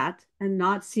see that and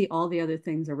not see all the other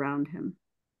things around him.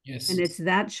 Yes. And it's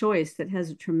that choice that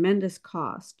has a tremendous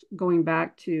cost. Going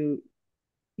back to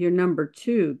your number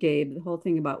 2, Gabe, the whole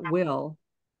thing about will,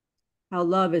 how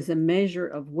love is a measure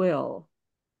of will.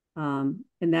 And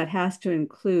that has to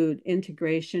include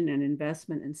integration and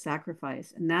investment and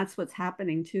sacrifice. And that's what's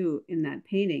happening too in that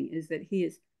painting, is that he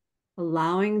is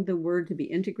allowing the word to be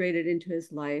integrated into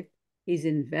his life. He's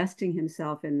investing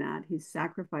himself in that. He's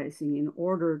sacrificing in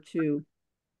order to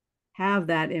have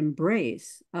that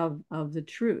embrace of the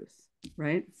truth,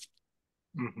 right?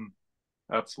 Mm-hmm.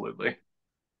 Absolutely.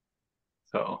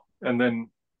 So, and then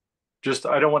just,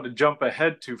 I don't want to jump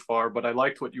ahead too far, but I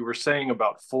liked what you were saying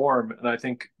about form. And I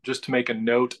think just to make a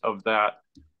note of that,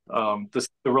 the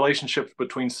relationships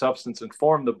between substance and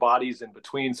form, the bodies in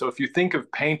between. So if you think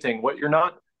of painting, what you're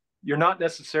not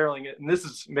necessarily, and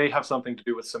this may have something to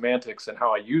do with semantics and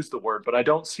how I use the word, but I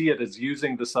don't see it as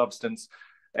using the substance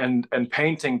and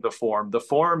painting the form. The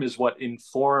form is what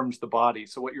informs the body.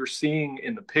 So what you're seeing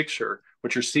in the picture,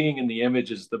 what you're seeing in the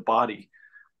image is the body.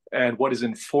 And what is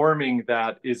informing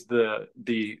that is the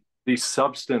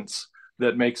substance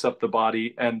that makes up the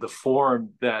body, and the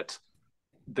form that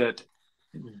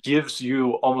gives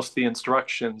you almost the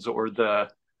instructions, or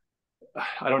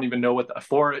I don't even know what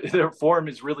the form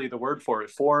is really the word for it.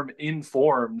 Form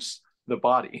informs the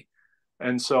body.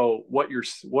 And so what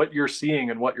you're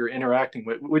seeing and what you're interacting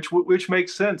with, which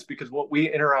makes sense, because what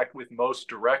we interact with most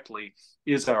directly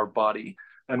is our body.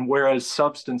 And whereas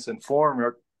substance and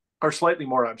form are slightly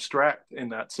more abstract in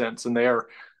that sense, and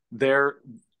they're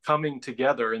coming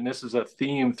together. And this is a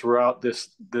theme throughout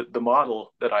the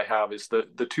model that I have, is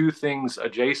the two things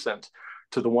adjacent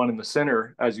to the one in the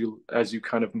center, as you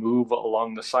kind of move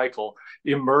along the cycle,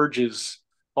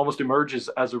 almost emerges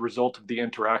as a result of the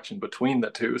interaction between the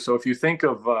two. So if you think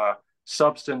of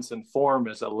substance and form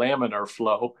as a laminar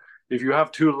flow, if you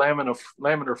have two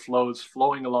laminar flows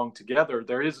flowing along together,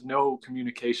 there is no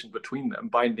communication between them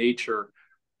by nature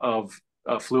of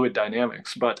fluid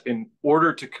dynamics. But in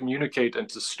order to communicate and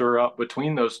to stir up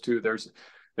between those two, there's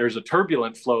a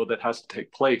turbulent flow that has to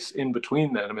take place in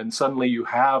between them. And suddenly you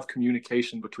have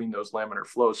communication between those laminar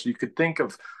flows. So you could think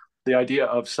of the idea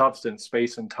of substance,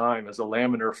 space, and time as a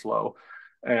laminar flow,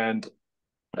 and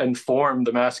form,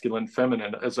 the masculine,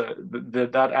 feminine, as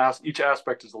each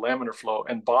aspect is a laminar flow,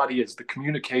 and body is the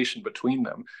communication between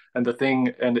them. And the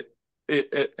thing, and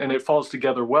it falls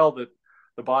together well that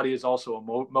the body is also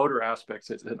a motor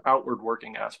aspect. It's an outward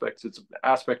working aspect. It's an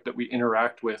aspect that we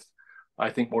interact with I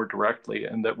think, more directly,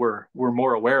 and that we're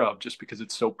more aware of just because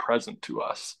it's so present to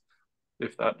us.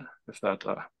 If that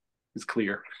is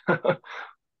clear.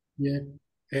 Yeah.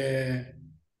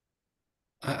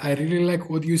 I really like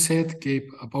what you said, Gabe,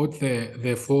 about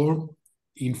the form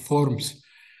informs.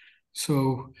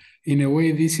 So in a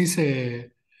way, this is a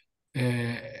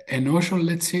notion,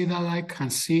 let's say, that I can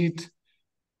see it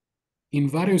in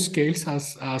various scales,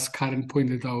 as Karen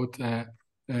pointed out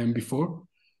before,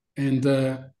 and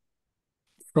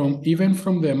from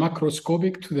the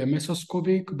macroscopic to the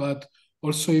mesoscopic, but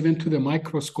also even to the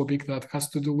microscopic, that has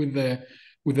to do with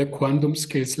the quantum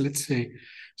scales, let's say.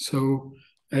 So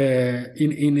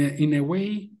in a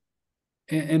way,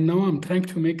 and now I'm trying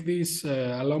to make this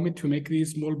allow me to make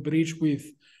this small bridge with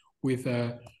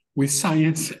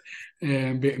science,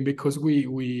 because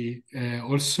we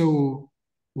also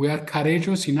we are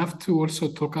courageous enough to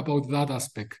also talk about that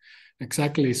aspect.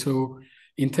 Exactly. So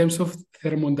in terms of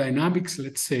thermodynamics,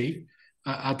 let's say,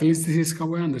 at least this is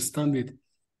how I understand it.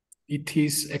 It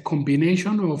is a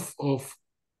combination of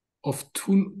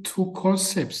two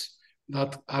concepts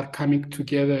that are coming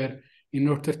together in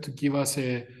order to give us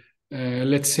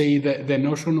let's say, the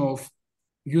notion of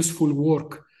useful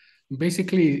work.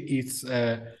 Basically, it's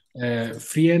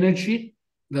free energy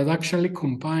that actually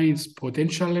combines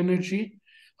potential energy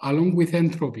along with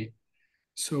entropy.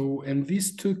 So, and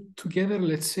these two together,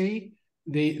 let's say,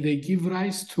 they give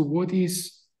rise to what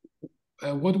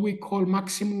we call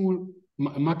maximum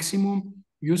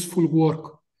useful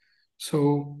work.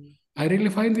 So I really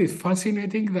find it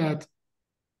fascinating that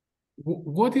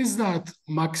what is that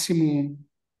maximum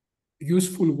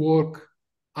useful work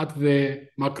at the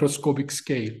macroscopic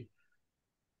scale?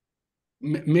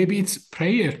 Maybe it's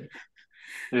prayer.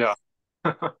 Yeah.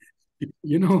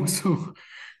 So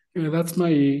that's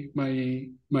my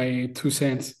 2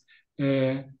 cents.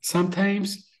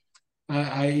 Sometimes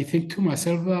I think to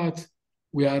myself that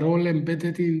we are all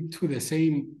embedded into the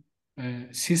same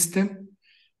system,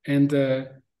 and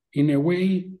in a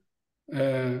way,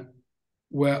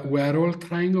 we are all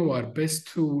trying our best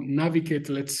to navigate,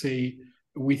 let's say,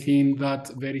 within that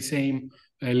very same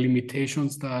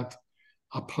limitations that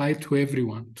apply to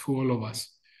everyone, to all of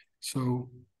us. So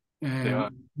Yeah.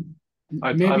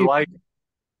 I maybe. like.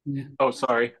 Yeah. Oh,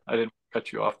 sorry, I didn't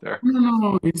cut you off there.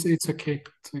 No, it's okay.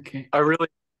 It's okay. I really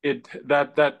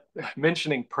that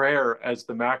mentioning prayer as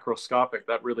the macroscopic,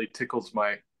 that really tickles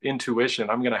my intuition.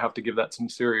 I'm gonna have to give that some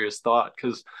serious thought,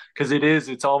 because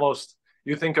it's almost,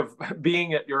 you think of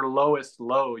being at your lowest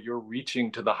low, you're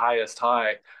reaching to the highest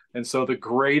high. And so the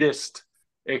greatest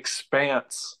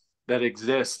expanse that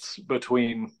exists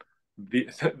between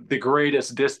the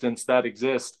greatest distance that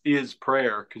exists is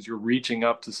prayer, because you're reaching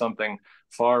up to something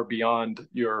far beyond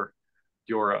your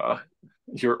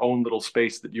your own little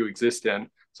space that you exist in.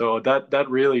 So that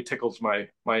really tickles my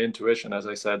intuition, as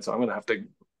I said. So I'm gonna have to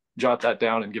jot that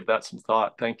down and give that some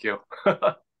thought. Thank you.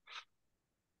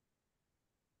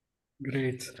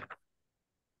 Great.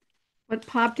 What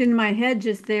popped in my head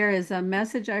just there is a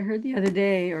message I heard the other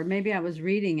day, or maybe I was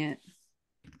reading it,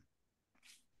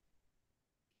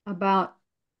 about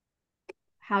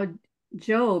how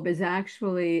Job is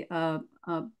actually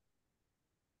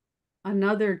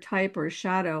another type or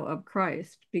shadow of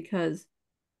Christ, because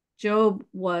Job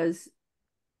was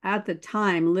at the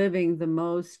time living the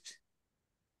most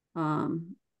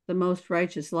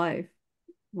righteous life.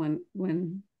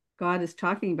 When God is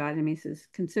talking about him, he says,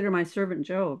 "Consider my servant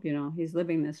Job." He's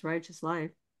living this righteous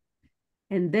life,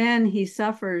 and then he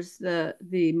suffers the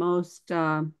most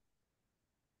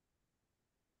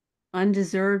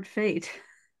undeserved fate,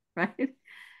 right?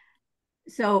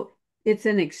 So it's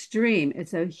an extreme.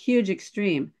 It's a huge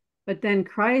extreme. But then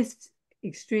Christ's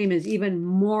extreme is even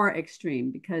more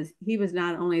extreme, because he was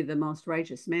not only the most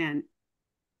righteous man,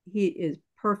 he is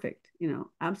perfect,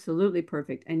 absolutely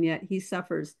perfect. And yet he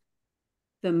suffers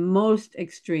the most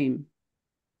extreme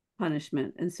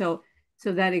punishment. And so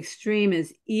that extreme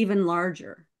is even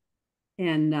larger.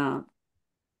 And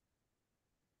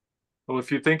Well,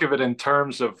 if you think of it in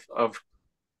terms of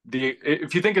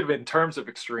if you think of it in terms of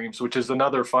extremes, which is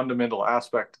another fundamental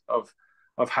aspect of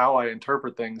how I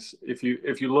interpret things, if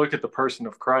you look at the person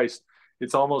of Christ,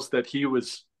 it's almost that he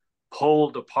was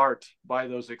pulled apart by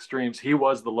those extremes. He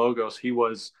was the Logos. He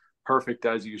was perfect,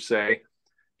 as you say.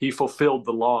 He fulfilled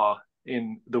the law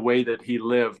in the way that he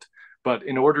lived. But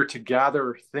in order to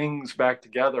gather things back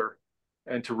together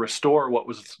and to restore what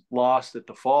was lost at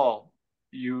the fall,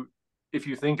 if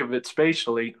you think of it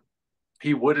spatially,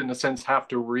 he would, in a sense, have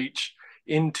to reach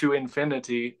into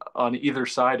infinity on either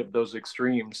side of those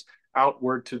extremes,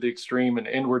 outward to the extreme and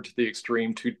inward to the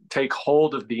extreme, to take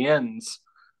hold of the ends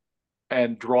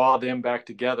and draw them back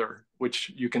together,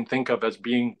 which you can think of as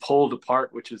being pulled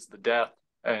apart, which is the death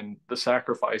and the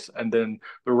sacrifice, and then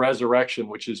the resurrection,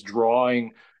 which is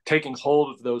taking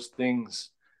hold of those things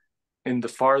in the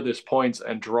farthest points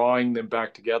and drawing them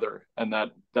back together, and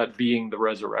that being the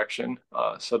resurrection.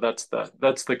 So that's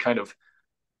the kind of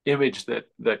image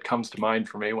that comes to mind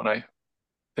for me when I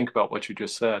think about what you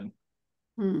just said.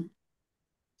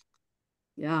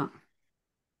 Yeah.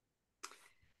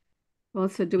 Well,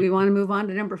 so do we want to move on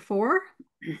to number 4?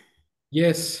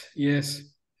 Yes.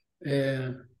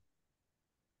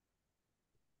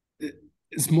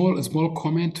 Small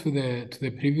comment to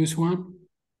the previous one,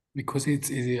 because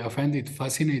I find it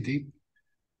fascinating.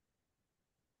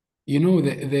 You know,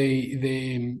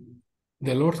 the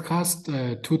Lord has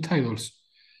 2 titles,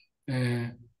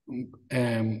 God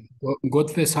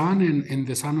the Son and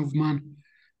the Son of Man.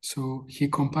 So he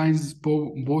combines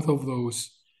both of those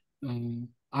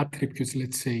attributes,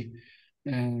 let's say.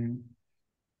 And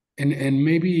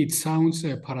maybe it sounds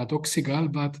paradoxical,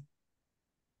 but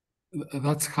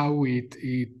that's how it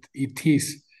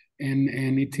is. And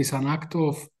it is an act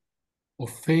of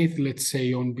faith, let's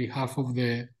say, on behalf of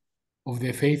the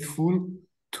faithful,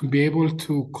 to be able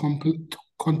to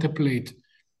contemplate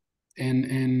and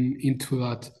into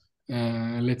that,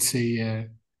 let's say,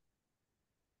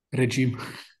 regime.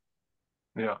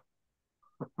 Yeah.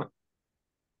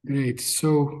 Great.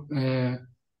 So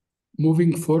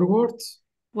moving forward.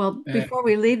 Well, before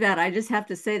we leave that, I just have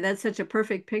to say that's such a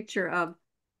perfect picture of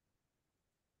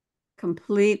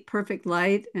complete perfect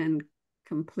light and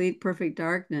complete perfect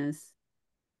darkness.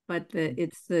 But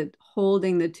it's the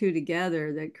holding the two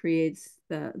together that creates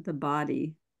the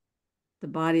body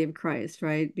of Christ,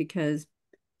 right? Because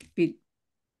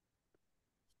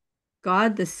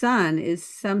God the Son is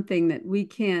something that we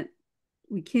can't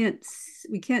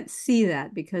see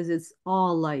that, because it's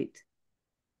all light.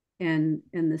 And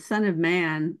the Son of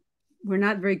Man, we're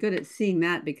not very good at seeing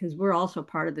that, because we're also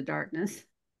part of the darkness.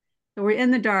 So we're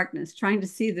in the darkness trying to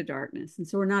see the darkness, and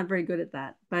so we're not very good at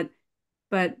that. But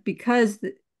because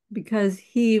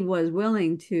he was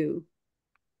willing to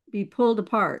be pulled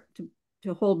apart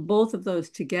to hold both of those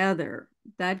together,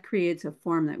 that creates a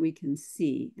form that we can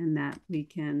see and that we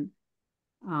can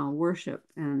worship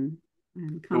and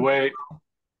the way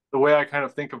I kind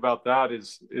of think about that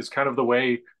is kind of the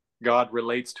way God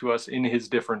relates to us in his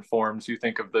different forms. You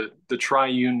think of the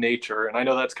triune nature, and I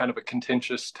know that's kind of a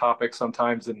contentious topic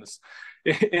sometimes in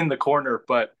the corner,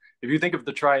 but if you think of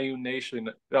the triune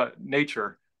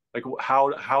nature, like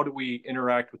how do we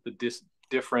interact with the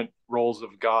different roles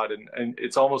of God? And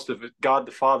it's almost as if God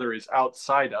the Father is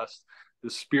outside us, the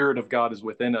Spirit of God is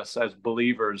within us as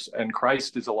believers, and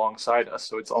Christ is alongside us.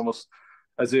 So it's almost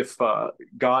as if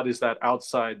God is that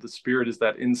outside, the Spirit is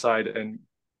that inside, and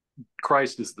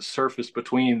Christ is the surface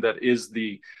between, that is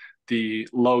the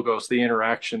logos, the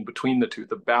interaction between the two,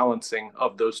 the balancing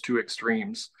of those two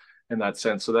extremes in that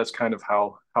sense. So that's kind of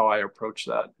how I approach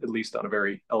that, at least on a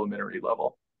very elementary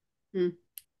level.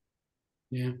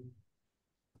 Yeah.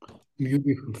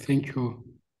 Beautiful. Thank you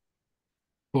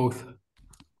both.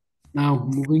 Now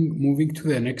moving to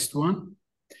the next one.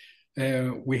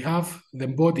 We have the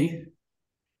body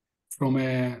from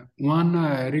one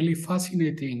really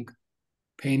fascinating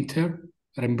painter,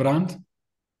 Rembrandt.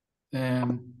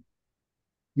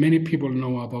 Many people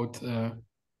know about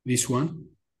this one.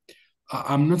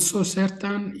 I'm not so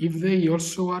certain if they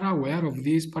also are aware of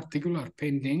this particular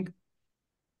painting.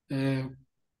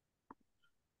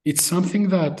 It's something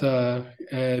that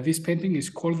this painting is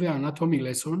called The Anatomy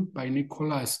Lesson by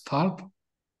Nicholas Talp.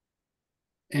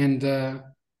 And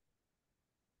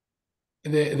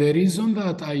the reason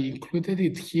that I included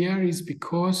it here is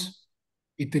because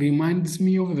it reminds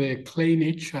me of the clay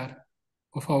nature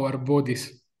of our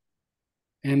bodies.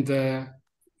 And there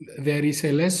is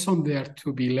a lesson there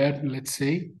to be learned, let's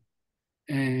say,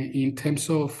 in terms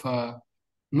of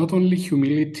not only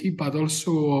humility, but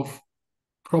also of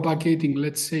propagating,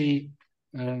 let's say,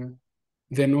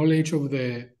 the knowledge of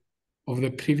the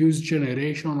previous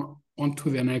generation onto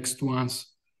the next ones.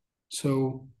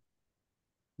 So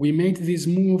we made this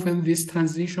move and this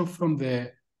transition from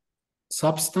the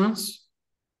substance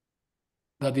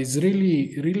that is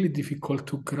really, really difficult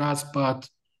to grasp, but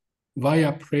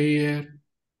via prayer,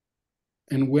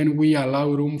 and when we allow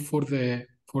room for the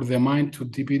mind to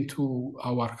dip into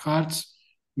our hearts,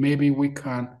 maybe we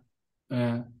can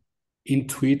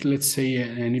intuit, let's say,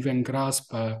 and even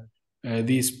grasp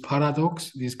this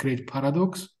great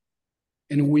paradox,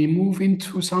 and we move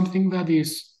into something that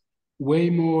is way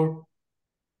more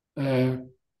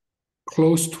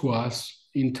close to us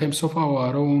in terms of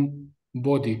our own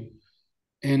body.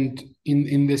 And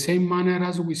in the same manner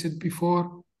as we said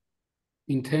before,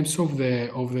 in terms of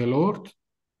the Lord,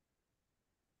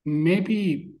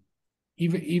 maybe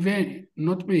even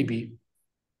not maybe,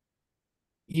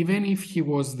 even if he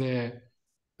was the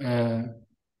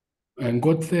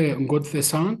God the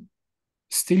Son,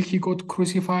 still he got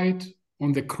crucified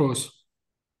on the cross,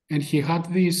 and he had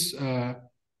this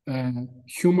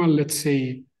human, let's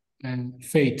say,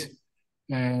 fate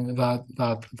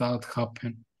that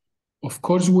happened. Of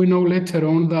course, we know later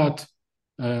on that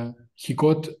he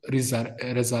got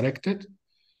resurrected,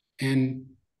 and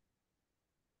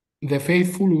the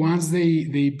faithful ones,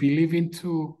 they believe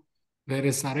into the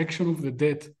resurrection of the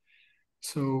dead.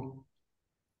 So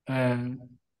in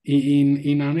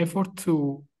an effort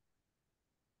to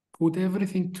put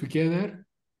everything together,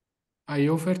 I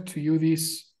offer to you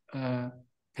this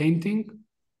painting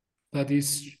that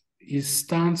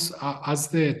stands, as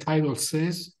the title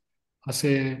says, as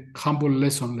a humble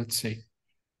lesson, let's say,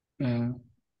 to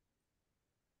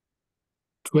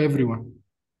everyone,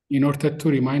 in order to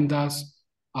remind us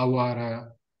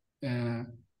our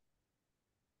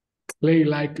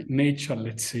clay-like nature,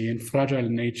 let's say, and fragile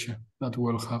nature that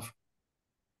we'll have.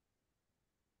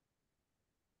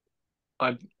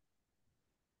 I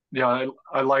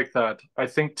like that. I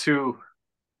think to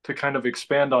kind of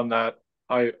expand on that,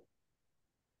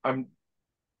 I'm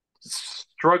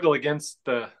struggle against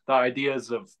the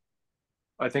ideas of,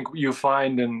 I think you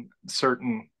find in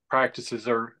certain practices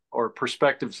or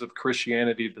perspectives of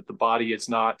Christianity that the body is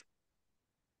not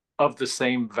of the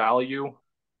same value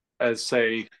as,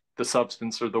 say, the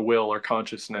substance or the will or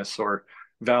consciousness or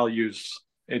values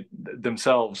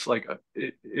themselves. Like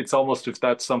it's almost if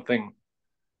that's something,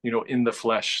 in the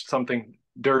flesh, something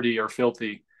dirty or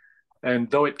filthy. And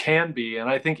though it can be, and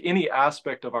I think any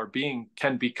aspect of our being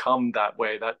can become that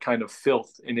way, that kind of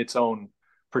filth in its own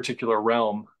particular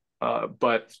realm.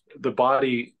 But the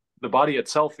body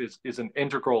itself is an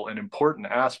integral and important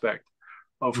aspect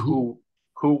of who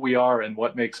we are and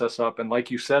what makes us up. And like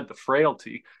you said, the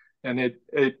frailty, and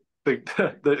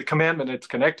the commandment it's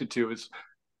connected to is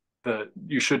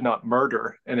you should not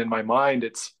murder. And in my mind,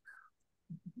 it's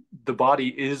the body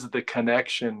is the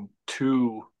connection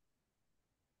to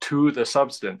the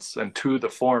substance and to the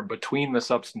form, between the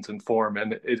substance and form,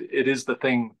 and it is the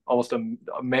thing, almost a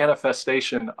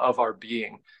manifestation of our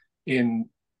being in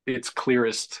its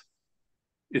clearest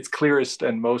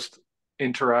and most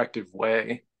interactive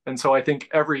way. And so I think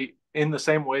in the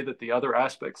same way that the other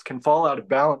aspects can fall out of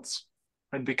balance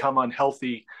and become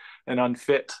unhealthy and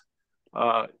unfit,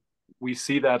 we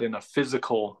see that in a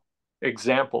physical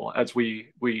example as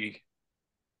we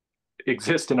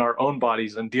exist in our own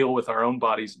bodies and deal with our own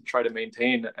bodies and try to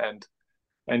maintain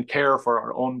and care for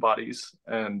our own bodies.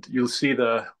 And you'll see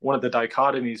one of the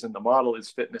dichotomies in the model is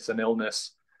fitness and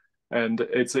illness, and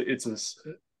it's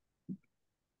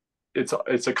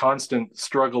a constant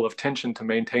struggle of tension to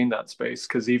maintain that space,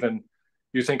 because even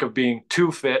you think of being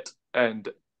too fit and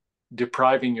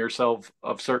depriving yourself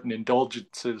of certain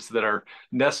indulgences that are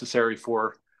necessary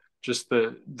for just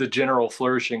the general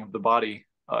flourishing of the body,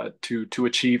 to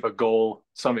achieve a goal,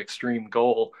 some extreme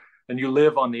goal, and you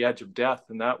live on the edge of death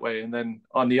in that way. And then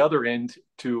on the other end,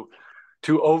 to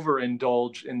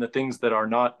overindulge in the things that are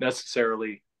not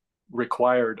necessarily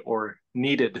required or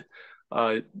needed,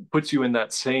 puts you in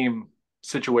that same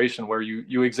situation where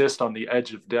you exist on the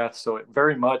edge of death. So it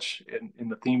very much in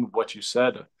the theme of what you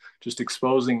said, just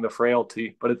exposing the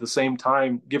frailty, but at the same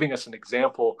time giving us an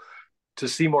example to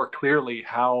see more clearly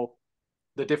how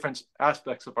the different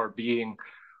aspects of our being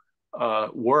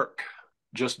work,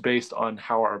 just based on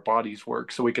how our bodies work.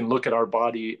 So we can look at our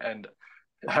body and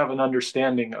have an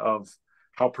understanding of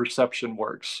how perception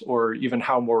works, or even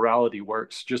how morality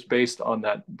works, just based on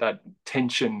that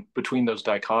tension between those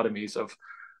dichotomies of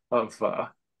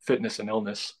fitness and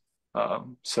illness.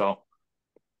 So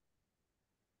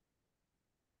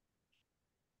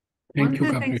one of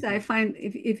the things I find,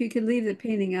 if you could leave the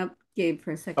painting up, Gabe,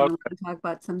 for a second, okay. I want to talk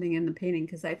about something in the painting,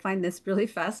 because I find this really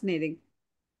fascinating.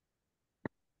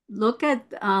 Look at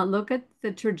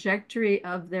the trajectory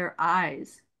of their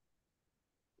eyes.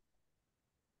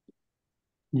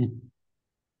 And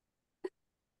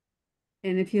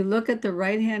if you look at the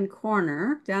right-hand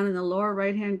corner, down in the lower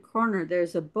right-hand corner,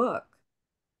 there's a book.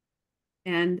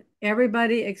 And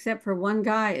everybody except for one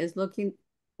guy is looking,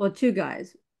 well, two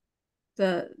guys.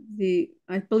 I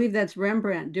believe that's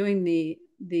Rembrandt doing the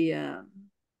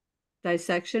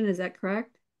dissection. Is that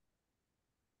correct?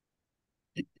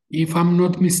 If I'm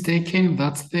not mistaken,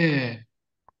 that's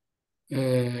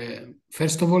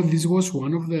first of all, this was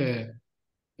one of the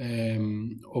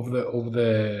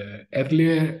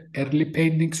early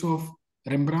paintings of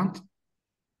Rembrandt,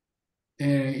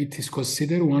 it is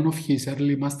considered one of his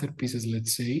early masterpieces,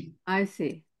 let's say. I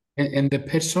see. And the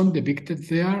person depicted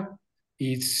there,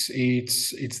 it's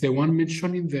the one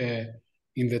mentioned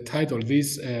in the title.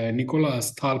 This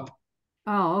Nicholas Talp,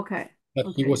 Oh, okay. that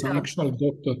he Okay. was an So, actual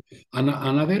doctor. And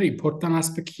another important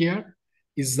aspect here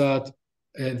is that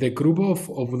the group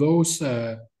of those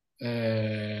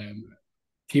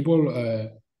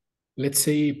people, let's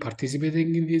say,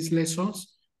 participating in these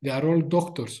lessons, they are all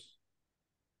doctors.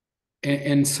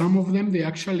 And some of them, they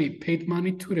actually paid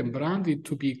money to Rembrandt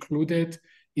to be included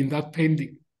in that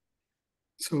painting.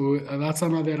 So that's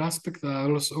another aspect that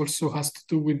also has to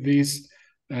do with this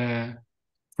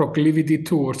proclivity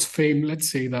towards fame, let's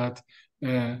say, that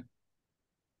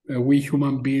we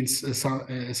human beings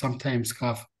sometimes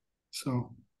have.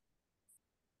 So,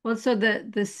 well, so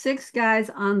the six guys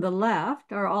on the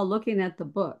left are all looking at the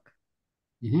book.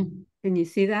 mhm. Can you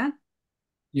see that?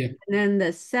 Yeah, And then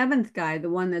the seventh guy, the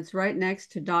one that's right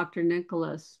next to Dr.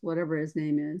 Nicholas, whatever his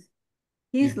name is,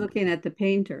 yeah, he's looking at the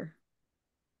painter.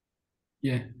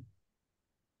 yeah.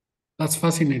 That's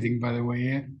fascinating, by the way.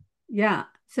 Yeah, Yeah.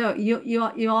 So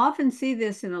you often see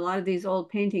this in a lot of these old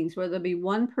paintings where there'll be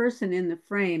one person in the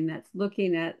frame that's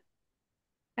looking at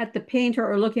the painter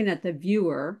or looking at the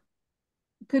viewer.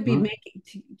 Could be huh?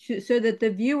 making so that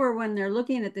the viewer, when they're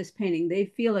looking at this painting, they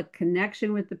feel a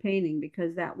connection with the painting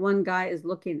because that one guy is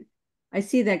looking. I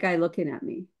see that guy looking at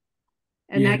me.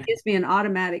 And that Yeah. gives me an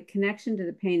automatic connection to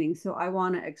the painting. So I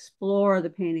want to explore the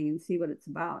painting and see what it's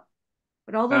about.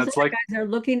 But all those It's other like guys are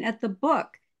looking at the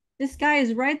book. This guy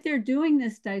is right there doing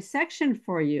this dissection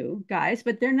for you guys,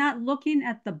 but they're not looking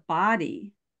at the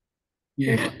body.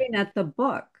 They're Yeah, looking at the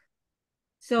book.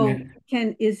 yeah.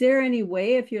 So is there any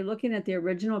way if you're looking at the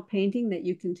original painting that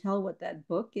you can tell what that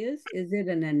book is? Is it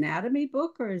an anatomy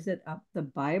book or is it the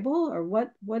Bible or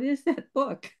what is that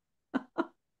book?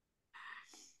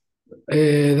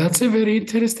 That's a very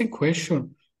interesting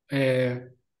question. Uh,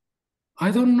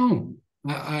 I don't know.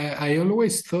 I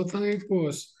always thought that it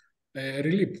was a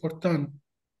really important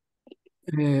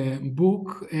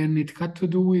book, and it had to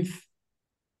do with,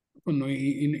 I don't know,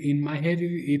 in my head,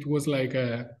 it was like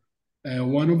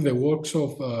one of the works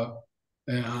of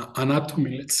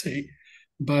anatomy, let's say.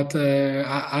 But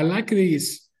I like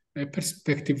this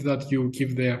perspective that you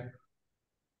give there.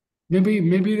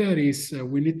 Maybe there is.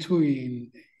 We need to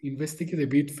investigate a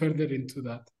bit further into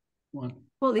that one.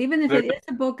 Well, even if there, it is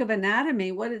a book of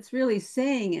anatomy, what it's really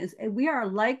saying is we are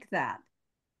like that.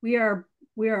 We are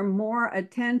we are more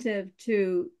attentive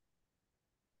to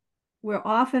we're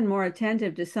often more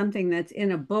attentive to something that's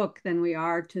in a book than we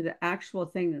are to the actual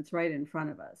thing that's right in front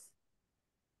of us.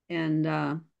 And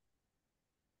Yeah,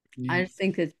 I just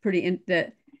think it's pretty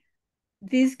that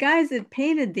these guys that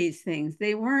painted these things,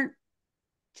 they weren't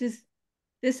just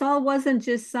this all wasn't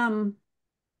just some,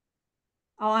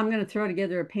 oh, I'm going to throw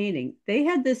together a painting. They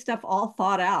had this stuff all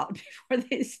thought out before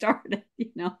they started,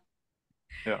 you know.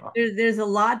 yeah. There's a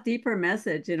lot deeper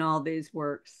message in all these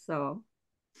works. So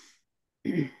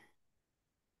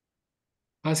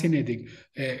fascinating.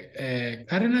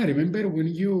 Karen, I remember when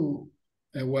you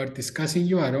were discussing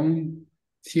your own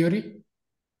theory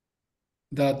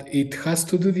that it has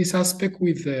to do this aspect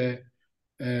with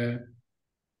uh,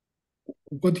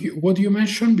 what you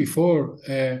mentioned before,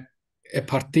 a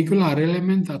particular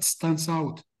element that stands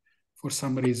out for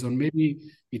some reason. Maybe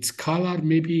it's color,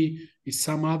 maybe it's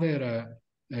some other,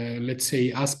 let's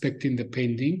say, aspect in the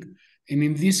painting. And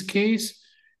in this case,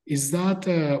 is that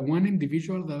one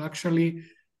individual that actually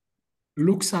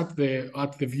looks at the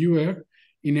viewer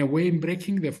in a way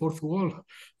breaking the fourth wall.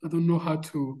 I don't know how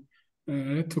to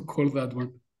call that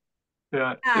one.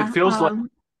 Yeah, yeah,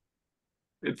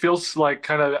 it feels like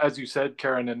kind of as you said,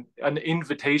 Karen, an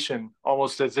invitation,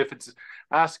 almost as if it's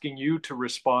asking you to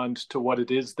respond to what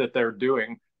it is that they're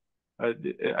doing,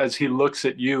 as he looks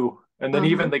at you, and then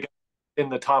even uh-huh. the guy in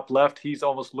the top left, he's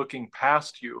almost looking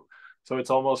past you. So it's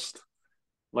almost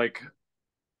like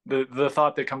the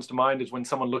thought that comes to mind is when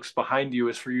someone looks behind you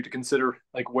is for you to consider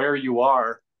like where you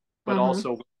are, but Uh-huh.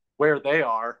 also where they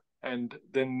are, and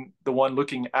then the one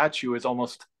looking at you is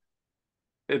almost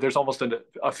there's almost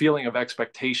a feeling of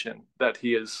expectation that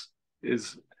he is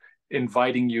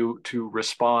inviting you to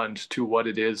respond to what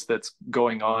it is that's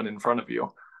going on in front of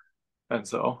you. And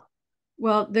so,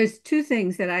 Well, there's two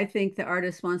things that I think the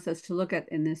artist wants us to look at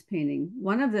in this painting.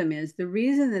 One of them is the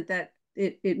reason that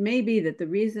it may be that the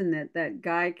reason that that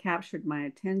guy captured my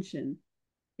attention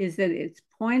is that it's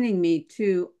pointing me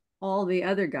to all the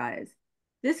other guys.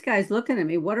 This guy's looking at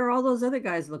me. What are all those other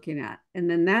guys looking at? And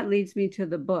then that leads me to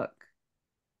the book.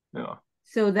 yeah,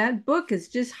 So that book is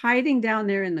just hiding down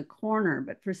there in the corner,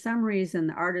 but for some reason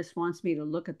the artist wants me to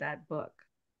look at that book.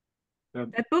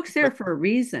 That book's there for a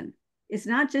reason. It's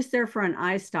not just there for an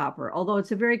eye stopper, although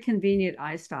it's a very convenient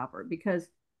eye stopper because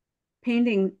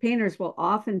painters will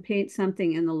often paint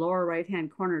something in the lower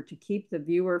right-hand corner to keep the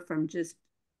viewer from just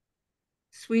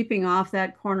sweeping off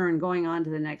that corner and going on to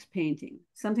the next painting,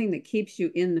 something that keeps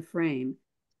you in the frame.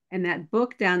 And that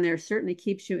book down there certainly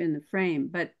keeps you in the frame,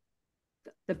 but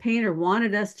the painter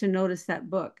wanted us to notice that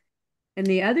book. And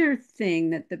the other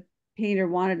thing that the painter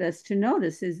wanted us to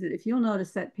notice is that if you'll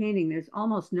notice that painting, there's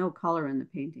almost no color in the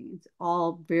painting. It's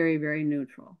all very, very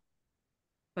neutral.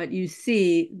 But you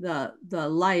see the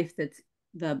life that's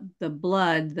the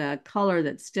blood, the color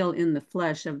that's still in the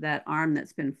flesh of that arm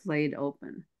that's been flayed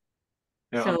open.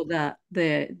 Yeah. So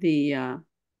the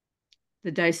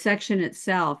dissection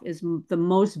itself is the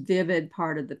most vivid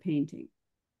part of the painting.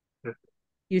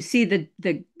 You see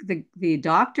the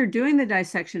doctor doing the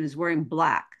dissection is wearing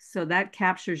black, so that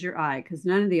captures your eye because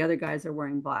none of the other guys are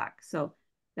wearing black. So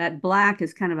that black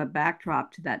is kind of a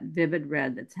backdrop to that vivid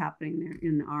red that's happening there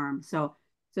in the arm. So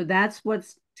that's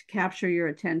what's to capture your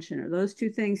attention, are those two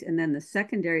things, and then the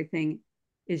secondary thing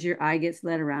is your eye gets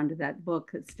led around to that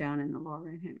book that's down in the lower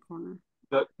right-hand corner.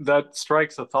 That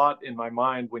strikes a thought in my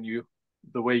mind when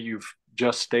the way you've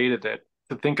just stated it.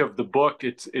 To think of the book,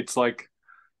 it's like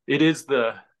it is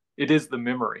the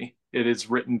memory. It is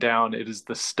written down. It is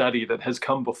the study that has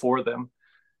come before them,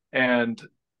 and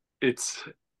it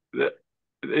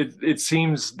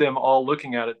seems them all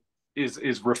looking at it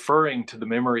is referring to the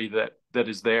memory that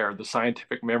is there, the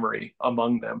scientific memory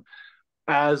among them,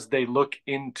 as they look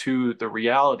into the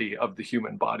reality of the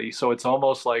human body. So it's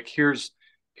almost like here's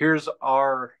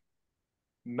our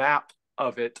map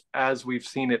of it as we've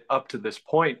seen it up to this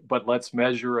point, but let's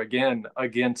measure again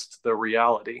against the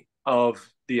reality of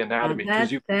the anatomy,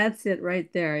 because that's it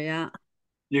right there. Yeah,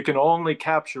 you can only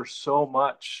capture so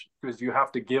much because you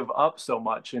have to give up so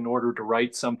much in order to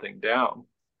write something down,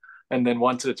 and then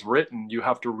once it's written you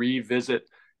have to revisit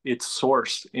its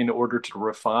source in order to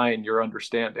refine your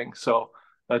understanding. So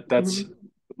that's the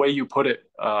way you put it,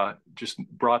 just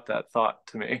brought that thought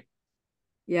to me.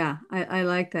 Yeah, I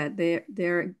like that. They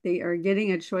are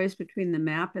getting a choice between the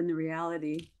map and the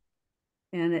reality.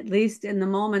 And at least in the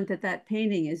moment that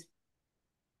painting is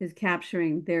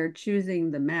capturing, they're choosing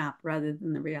the map rather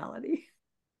than the reality.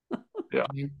 Yeah.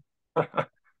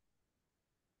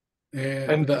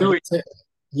 And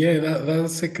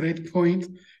that's a great point.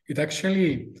 It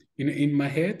actually, in my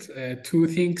head, two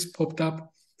things popped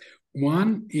up.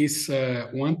 One is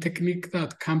one technique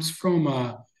that comes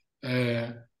from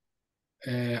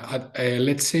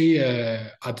let's say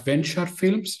adventure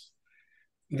films.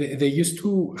 They used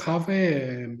to have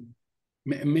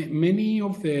many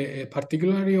of the,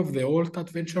 particularly of the old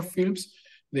adventure films,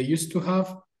 they used to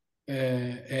have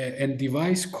a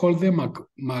device called the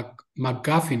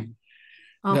MacGuffin.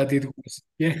 Oh. That it was,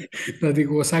 yeah, that it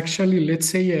was actually, let's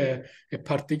say, a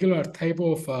particular type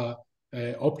of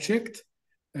object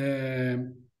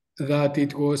that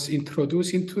it was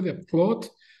introduced into the plot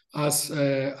as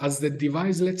the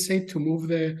device, let's say, to move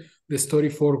the story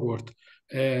forward.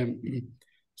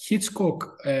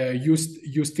 Hitchcock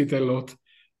used it a lot,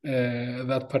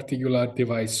 that particular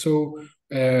device. So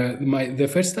the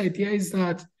first idea is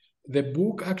that the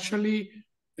book actually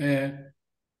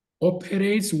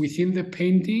operates within the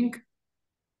painting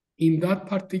in that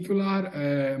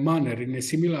particular manner, in a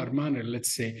similar manner,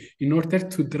 let's say, in order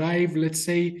to drive, let's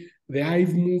say, the eye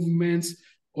movements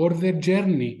or the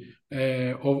journey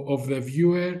of the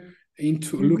viewer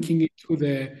into looking into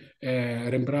the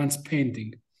Rembrandt's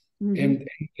painting. And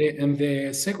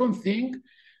the second thing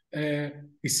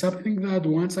is something that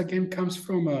once again comes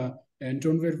from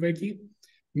John Vervaeke.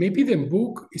 Maybe the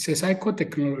book is a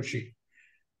psychotechnology,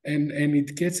 and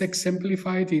it gets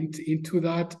exemplified into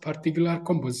that particular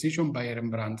composition by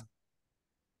Rembrandt.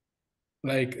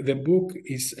 Like the book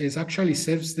is actually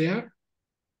serves there,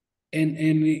 and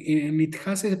it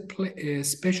has a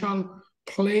special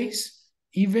place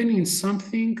even in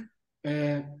something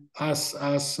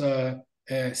as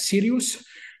serious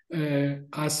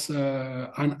as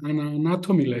an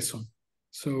anatomy lesson.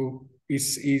 So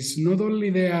it's not only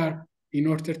there in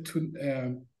order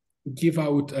to give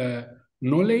out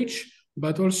knowledge,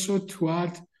 but also to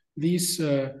add this,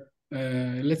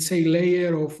 let's say,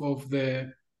 layer of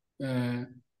the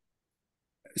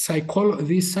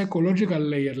this psychological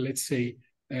layer, let's say,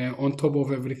 on top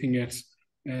of everything else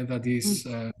that is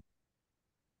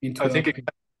into I that. think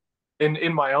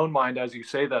in my own mind, as you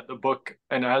say that, the book,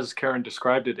 and as Karen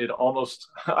described it, it almost,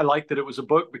 I like that it was a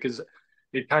book because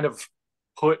it kind of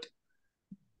put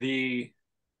it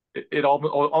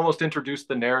almost introduced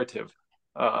the narrative.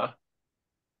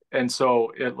 And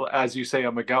so, as you say,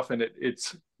 a MacGuffin,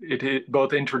 it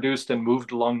both introduced and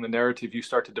moved along the narrative. You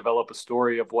start to develop a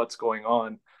story of what's going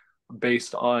on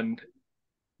based on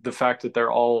the fact that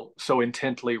they're all so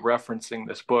intently referencing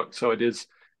this book. So does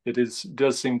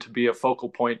seem to be a focal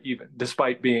point, even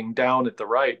despite being down at the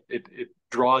right. It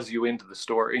draws you into the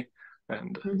story,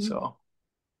 and so.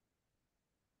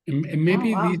 And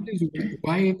maybe wow. this is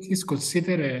why it is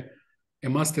considered a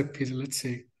masterpiece, let's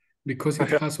say, because it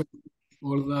has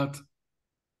all that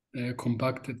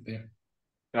compacted there.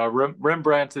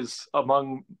 Rembrandt is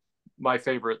among my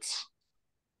favorites.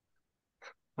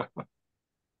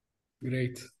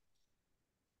 Great.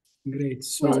 Great.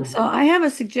 So I have a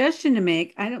suggestion to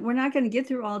make. We're not going to get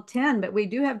through all 10, but we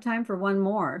do have time for one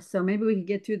more. So maybe we could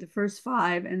get through the first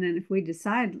 5, and then if we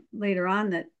decide later on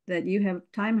that you have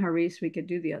time, Haris, we could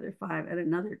do the other 5 at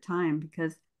another time,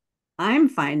 because I'm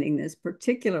finding this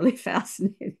particularly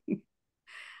fascinating.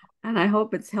 And I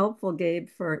hope it's helpful, Gabe,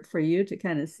 for you to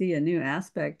kind of see a new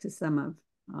aspect to some of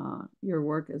your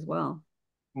work as well.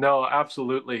 No,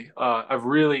 absolutely. I've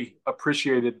really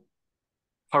appreciated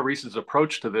Haris's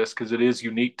approach to this, because it is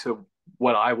unique to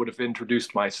what I would have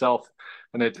introduced myself,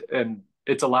 and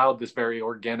it's allowed this very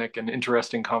organic and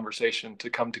interesting conversation to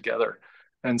come together.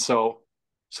 And so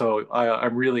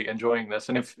I'm really enjoying this.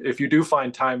 And if you do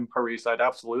find time, Haris, I'd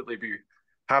absolutely be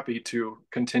happy to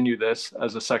continue this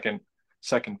as a second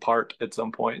part at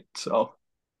some point. So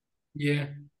yeah,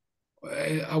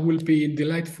 I will be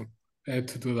delightful to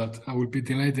do that. I will be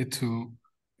delighted to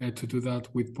do that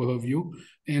with both of you.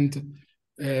 And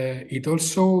it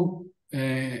also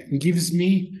gives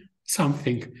me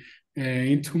something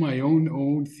into my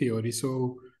own theory.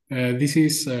 So this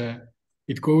is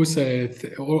it goes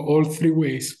all 3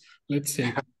 ways. Let's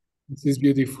say this is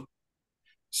beautiful.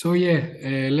 So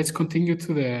yeah, let's continue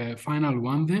to the final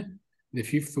one then, the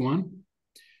 5th one.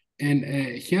 And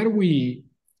here we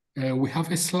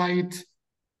have a slight.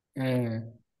 I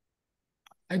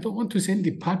don't want to say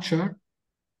departure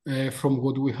from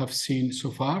what we have seen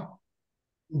so far,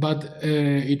 but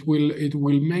it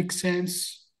will make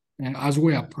sense as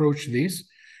we approach this.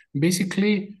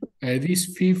 Basically,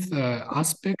 this 5th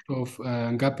aspect of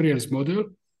Gabriel's model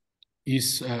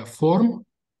is form,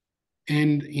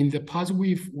 and in the past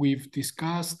we've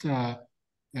discussed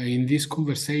in this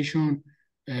conversation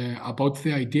about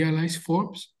the idealized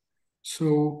forms.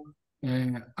 So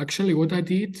actually, what I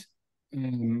did,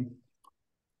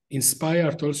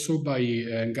 inspired also by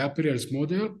Gabriel's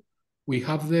model, we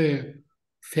have the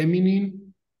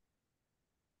feminine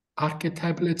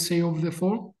archetype, let's say, of the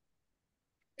form,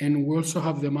 and we also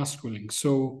have the masculine.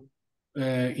 So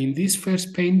in this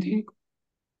first painting,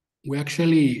 we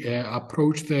actually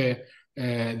approach the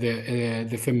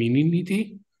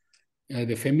femininity,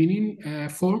 the feminine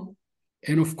form,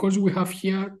 and of course we have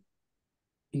here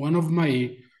one of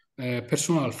my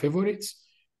personal favorites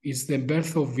is The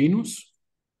Birth of Venus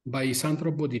by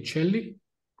Sandro Botticelli,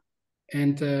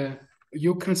 and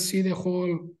you can see the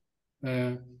whole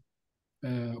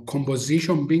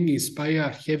composition being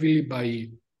inspired heavily by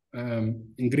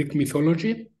Greek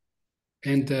mythology,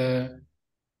 and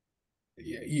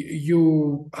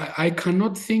I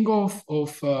cannot think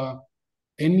of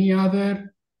any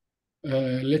other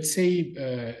let's say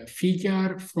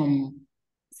figure from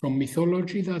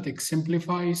mythology that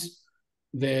exemplifies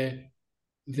the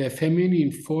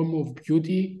feminine form of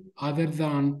beauty other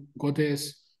than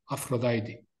goddess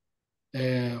Aphrodite.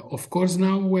 Of course,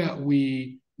 now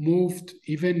we moved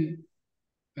even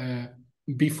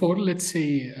before, let's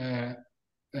say,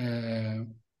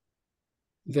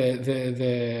 the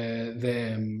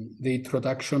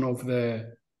introduction of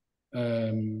the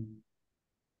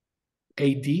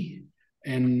AD,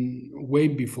 and way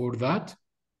before that.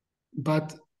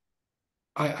 But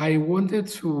I wanted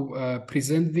to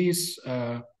present this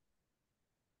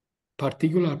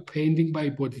particular painting by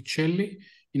Botticelli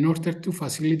in order to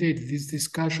facilitate this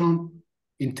discussion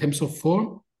in terms of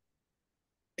form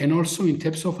and also in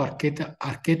terms of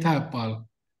archetypal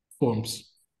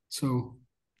forms. So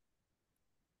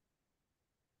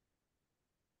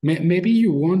maybe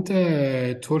you want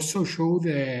to also show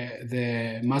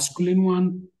the masculine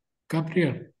one,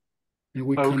 Gabriel, and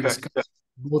we can discuss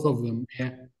both of them.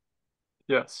 Yeah.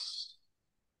 Yes.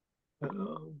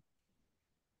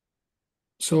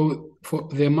 So for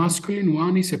the masculine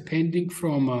one is a painting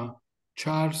from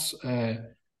Charles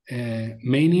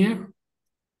Maynier.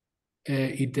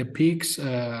 It depicts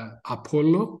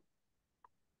Apollo,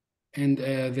 and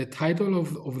the title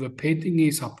of the painting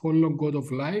is Apollo, God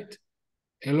of Light,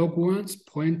 Eloquence,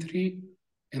 Poetry,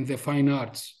 and the Fine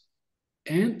Arts.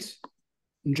 And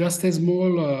just a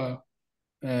small,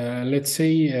 let's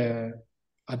say,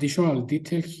 additional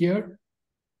detail here.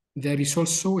 there is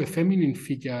also a feminine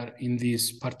figure in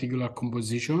this particular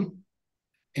composition,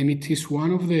 and it is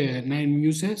one of the 9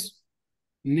 muses.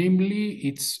 Namely,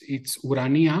 it's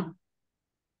Urania,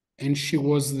 and she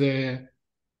was the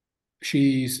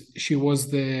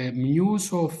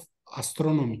muse of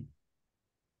astronomy.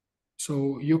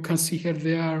 So you can see her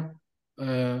there,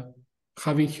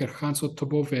 having her hands on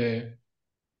top of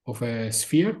a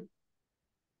sphere.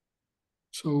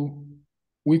 So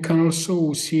we can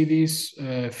also see this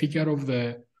figure of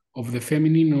the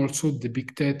feminine also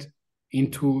depicted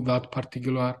into that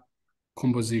particular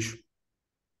composition.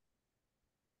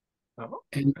 Oh,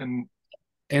 And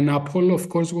and Apollo, of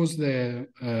course, was the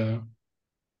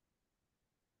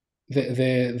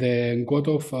god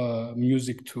of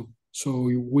music too. So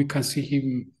we can see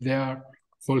him there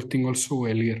holding also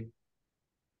a lyre.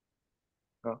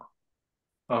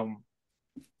 um,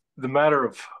 the matter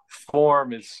of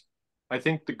form is, I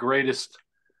think, the greatest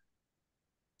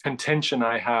contention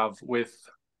I have with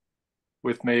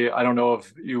me. I don't know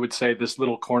if you would say this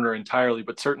little corner entirely,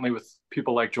 but certainly with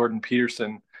people like Jordan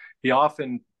Peterson, he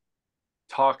often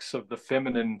talks of the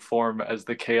feminine form as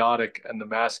the chaotic and the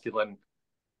masculine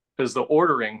as the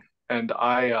ordering, and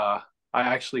I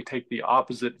actually take the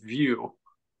opposite view.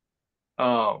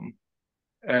 Um,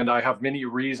 and I have many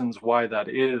reasons why that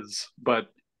is.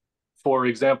 But for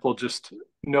example, just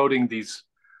noting these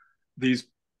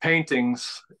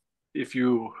paintings, if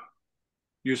you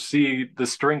see the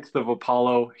strength of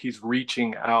Apollo, he's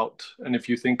reaching out, and if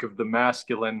you think of the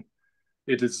masculine,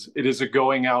 it is a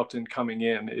going out and coming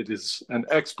in. It is an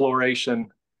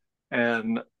exploration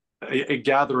and a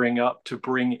gathering up to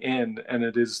bring in, and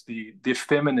it is the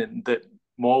feminine that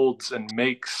molds and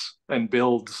makes and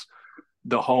builds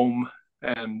the home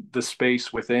and the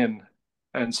space within.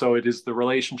 And so it is the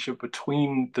relationship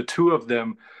between the two of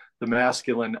them, the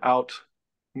masculine out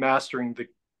mastering the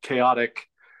chaotic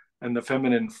and the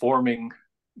feminine forming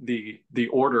the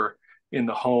order in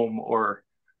the home, or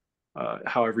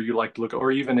however you like to look,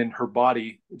 or even in her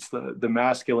body. It's the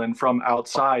masculine from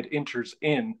outside enters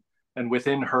in, and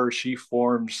within her she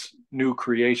forms new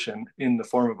creation in the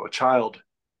form of a child.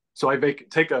 So I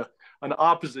take an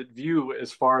opposite view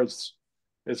as far as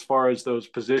those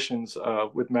positions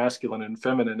with masculine and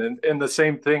feminine, and the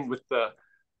same thing with the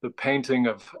painting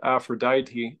of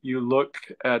Aphrodite. You look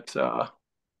at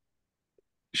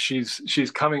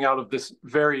she's coming out of this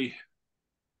very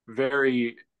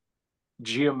very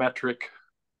geometric,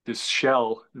 this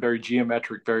shell, very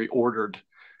geometric, very ordered,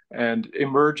 and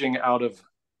emerging out of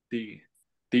the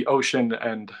the ocean,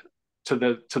 and to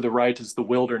the right is the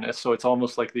wilderness. So it's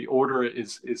almost like the order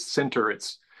is center,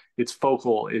 it's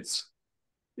focal, it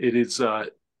is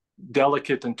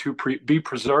delicate and to be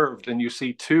preserved. And you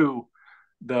see too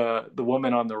the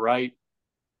woman on the right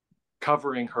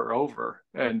covering her over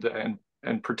and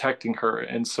protecting her.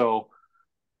 And so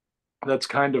that's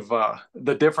kind of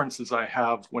the differences I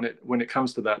have when it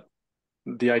comes to that,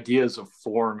 the ideas of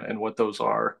form and what those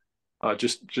are.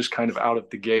 Just kind of out of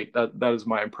the gate. That is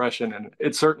my impression, and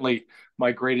it's certainly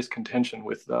my greatest contention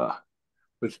with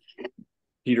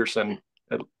Peterson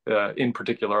in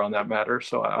particular on that matter.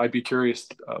 So I'd be curious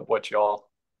what y'all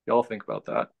think about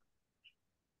that.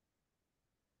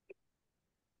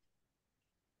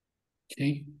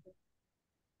 Okay.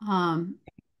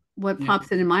 What Yeah.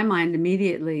 pops into my mind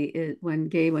immediately is when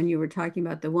Gabe, when you were talking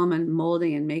about the woman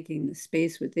molding and making the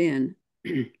space within.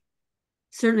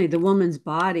 Certainly, the woman's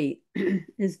body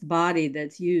is the body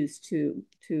that's used to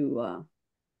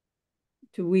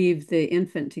weave the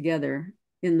infant together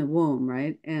in the womb,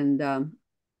 right? And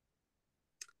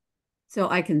so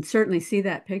I can certainly see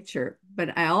that picture.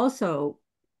 But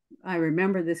I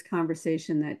remember this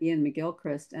conversation that Ian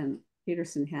McGilchrist and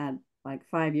Peterson had like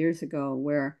 5 years ago,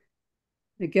 where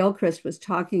McGilchrist was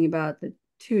talking about the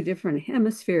two different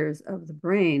hemispheres of the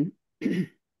brain and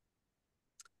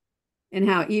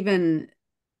how even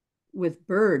with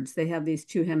birds, they have these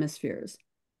two hemispheres,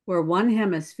 where one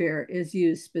hemisphere is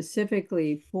used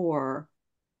specifically for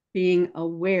being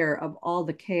aware of all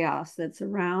the chaos that's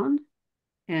around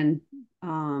and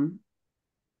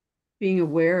being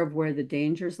aware of where the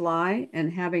dangers lie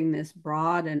and having this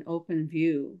broad and open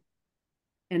view.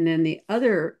 And then the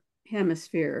other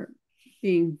hemisphere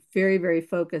being very, very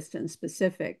focused and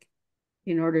specific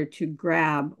in order to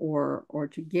grab or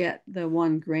to get the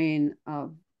one grain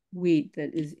of wheat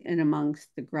that is in amongst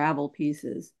the gravel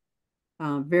pieces.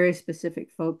 Very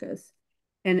specific focus.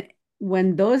 And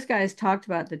when those guys talked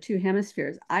about the two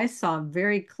hemispheres, I saw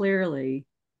very clearly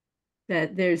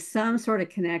that there's some sort of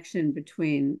connection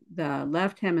between the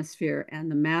left hemisphere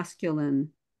and the masculine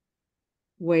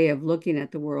way of looking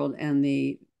at the world and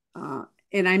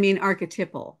and I mean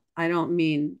archetypal. I don't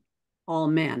mean all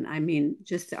men. I mean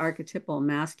just the archetypal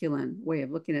masculine way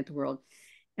of looking at the world.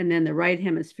 And then the right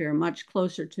hemisphere, much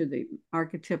closer to the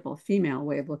archetypal female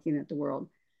way of looking at the world.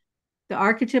 The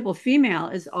archetypal female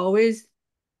is always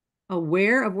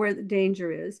aware of where the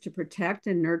danger is to protect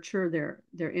and nurture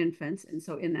their infants. And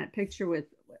so in that picture with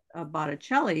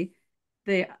Botticelli,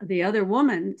 the other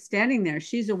woman standing there,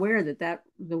 she's aware that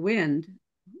the wind,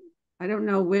 I don't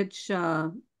know which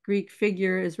Greek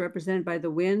figure is represented by the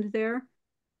wind there.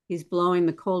 He's blowing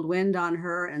the cold wind on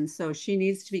her. And so she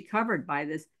needs to be covered by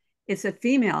this. It's a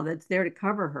female that's there to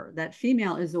cover her. That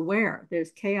female is aware.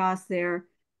 There's chaos there.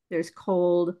 There's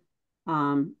cold.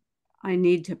 I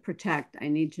need to protect. I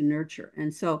need to nurture.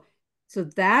 And so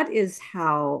that is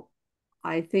how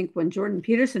I think when Jordan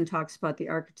Peterson talks about the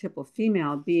archetypal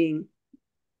female being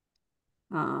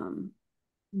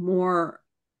more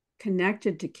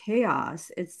connected to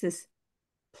chaos, it's this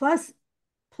plus,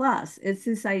 it's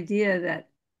this idea that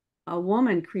a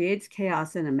woman creates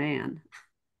chaos in a man,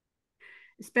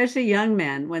 especially young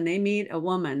men. When they meet a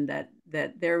woman that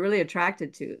they're really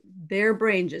attracted to, their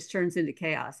brain just turns into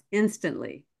chaos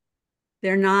instantly.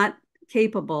 They're not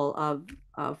capable of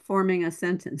forming a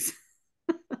sentence.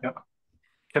 Yeah.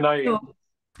 Can I? So,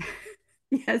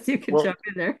 yes, you can jump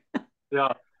in there.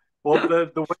 Yeah. Well,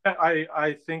 the way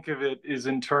I think of it is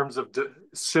in terms of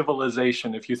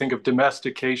civilization. If you think of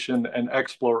domestication and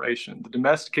exploration, the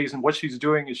domestication, what she's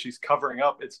doing is she's covering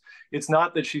up. It's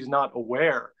not that she's not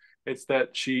aware. It's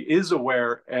that she is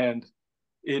aware, and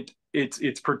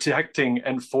it's protecting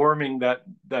and forming that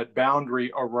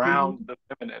boundary around the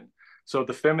feminine. So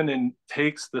the feminine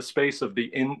takes the space of the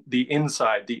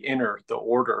inside, the inner, the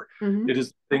order. It is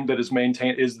the thing that is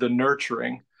maintained, is the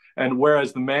nurturing. And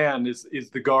whereas the man is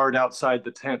the guard outside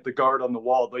the tent, the guard on the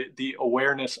wall, the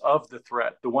awareness of the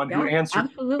threat, the one who answers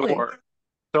the door.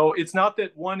 So it's not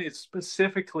that one is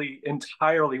specifically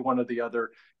entirely one or the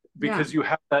other, because you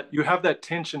have that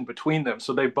tension between them.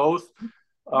 So they both,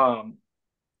 so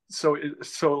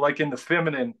like in the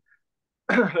feminine,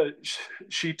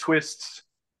 she twists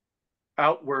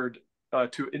outward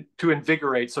to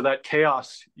invigorate. So that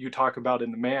chaos you talk about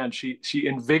in the man, she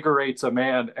invigorates a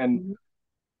man,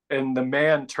 and the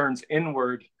man turns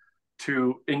inward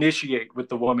to initiate with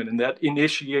the woman, and that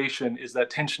initiation is that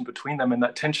tension between them, and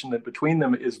that tension that between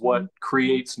them is what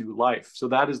creates new life. So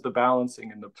that is the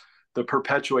balancing and the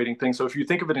perpetuating thing. So if you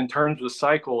think of it in terms of a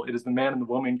cycle, it is the man and the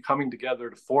woman coming together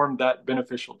to form that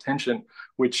beneficial tension,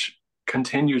 which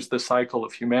continues the cycle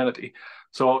of humanity.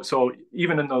 So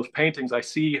even in those paintings, I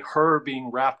see her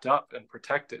being wrapped up and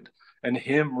protected, and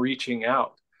him reaching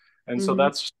out. And so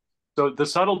the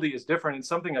subtlety is different. It's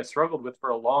something I struggled with for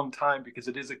a long time, because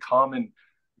it is a common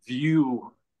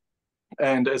view,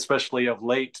 and especially of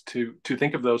late, to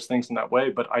think of those things in that way.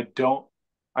 But I don't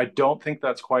think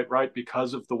that's quite right,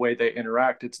 because of the way they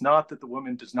interact. It's not that the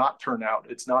woman does not turn out.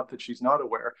 It's not that she's not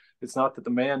aware. It's not that the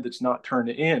man does not turn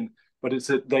in, but it's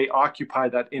that they occupy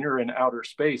that inner and outer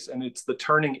space. And it's the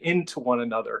turning into one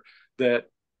another that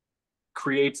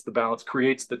creates the balance,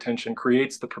 creates the tension,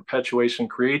 creates the perpetuation,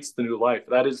 creates the new life.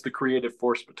 That is the creative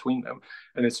force between them.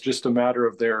 And it's just a matter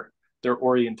of their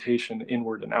orientation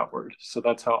inward and outward. So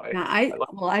that's how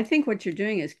I think what you're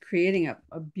doing is creating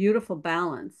a beautiful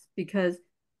balance, because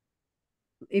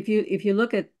if you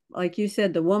look at, like you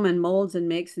said, the woman molds and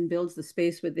makes and builds the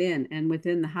space within and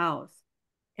within the house.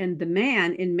 And the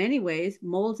man, in many ways,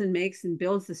 molds and makes and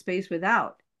builds the space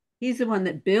without. He's the one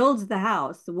that builds the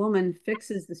house. The woman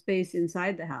fixes the space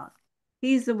inside the house.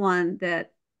 He's the one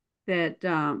that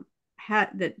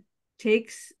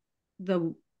takes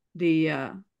the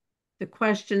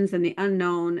questions and the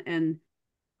unknown,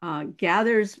 and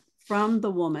gathers from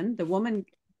the woman. The woman,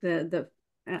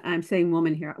 I'm saying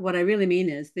woman here. What I really mean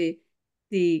is the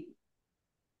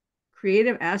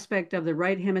creative aspect of the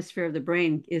right hemisphere of the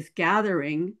brain is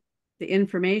gathering the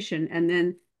information and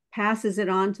then passes it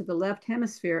on to the left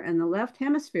hemisphere, and the left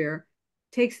hemisphere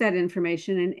takes that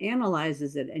information and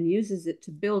analyzes it and uses it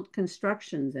to build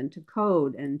constructions and to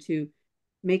code and to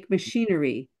make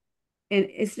machinery. And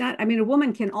it's not, I mean, a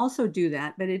woman can also do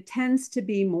that, but it tends to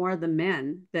be more the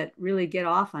men that really get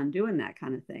off on doing that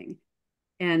kind of thing.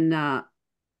 And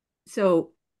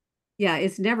so, yeah,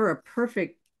 it's never a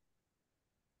perfect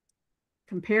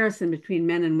comparison between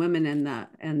men and women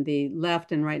and the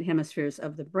left and right hemispheres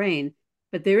of the brain.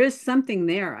 But there is something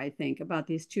there, I think, about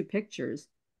these two pictures.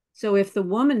 So if the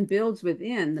woman builds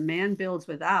within, the man builds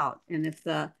without. And if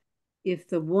the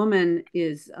woman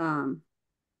is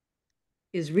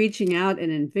reaching out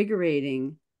and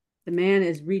invigorating, the man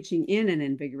is reaching in and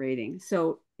invigorating.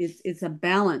 So it's a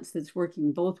balance that's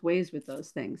working both ways with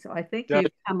those things. So I think Yeah,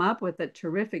 you've come up with a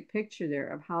terrific picture there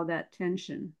of how that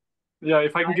tension. yeah.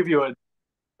 If I can give you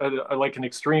like an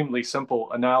extremely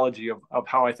simple analogy of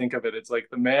how I think of it, it's like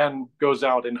the man goes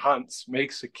out and hunts,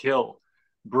 makes a kill,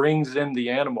 brings in the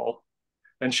animal,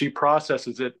 and she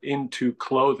processes it into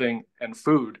clothing and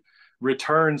food,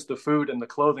 returns the food and the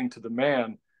clothing to the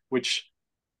man, which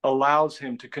allows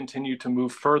him to continue to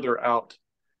move further out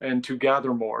and to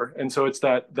gather more. And so it's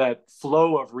that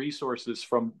flow of resources,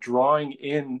 from drawing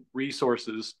in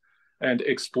resources and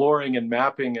exploring and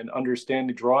mapping and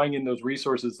understanding, drawing in those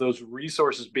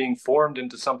resources being formed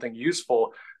into something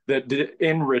useful that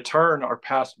in return are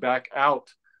passed back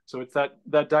out. So it's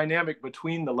that dynamic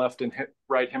between the left and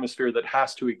right hemisphere that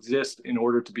has to exist in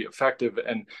order to be effective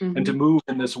and to move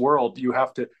in this world. You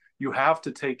have to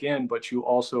take in, but you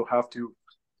also have to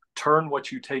turn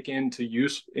what you take into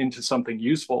something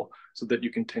useful so that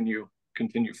you continue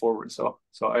forward. So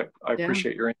I Yeah.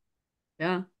 appreciate your.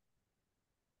 Yeah.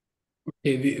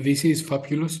 Okay, this is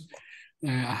fabulous.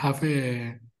 I have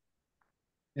a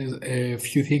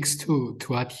few things to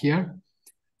add here.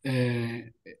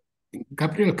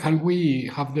 Gabriel, can we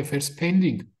have the first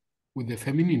painting with the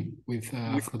feminine, with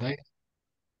Aphrodite?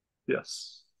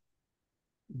 Yes.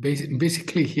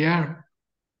 Basically here,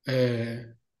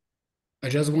 I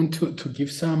just want to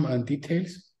give some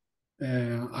details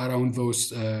around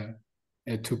those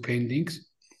two paintings.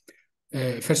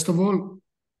 First of all,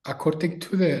 according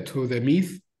to the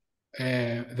myth,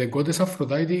 the goddess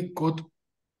Aphrodite got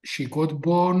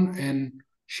born and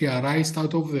she arose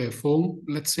out of the foam,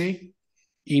 let's say,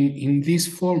 in this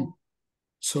form.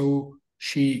 So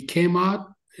she came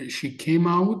out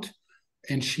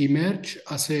and she emerged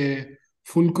as a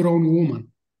full-grown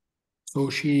woman. So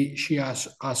she has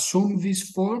assumed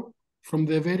this form from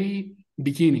the very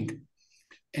beginning.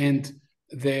 And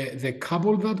the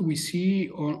couple that we see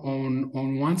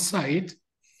on one side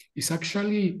is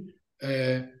actually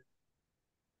the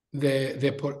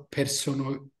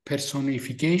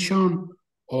personification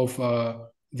of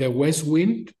the west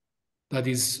wind, that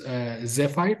is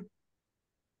Zephyr.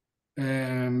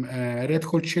 Red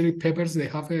Hot Chili Peppers, they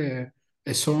have a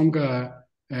song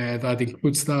that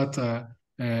includes that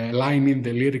line in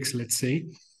the lyrics, let's say.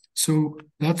 So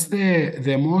that's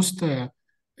the most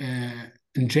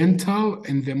gentle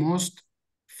and the most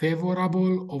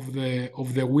favorable of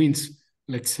the winds,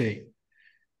 let's say.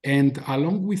 And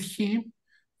along with him,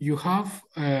 you have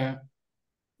the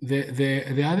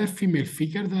other female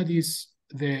figure, that is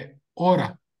the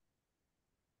aura.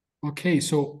 Okay,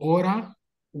 so aura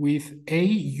with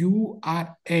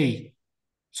A-U-R-A.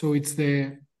 So it's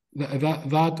that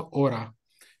aura.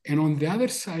 And on the other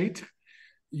side,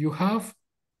 you have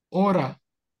aura,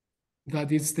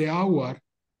 that is the hour.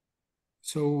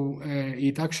 So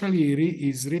it actually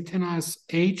is written as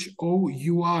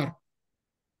H-O-U-R.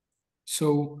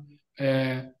 So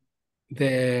the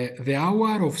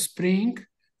hour of spring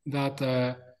that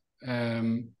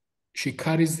she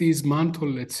carries this mantle,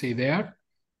 let's say, there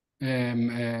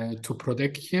to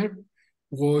protect her,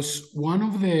 was one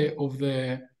of the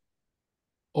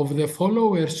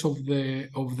followers of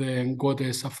the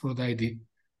goddess Aphrodite.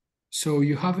 So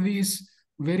you have this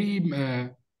very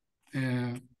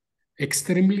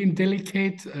extremely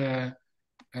delicate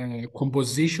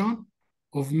composition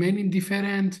of many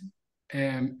different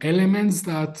elements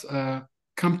that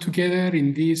come together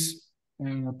in this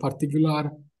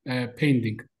particular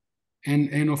painting.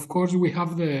 And of course we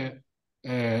have the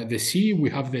sea, we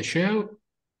have the shell,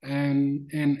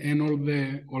 and all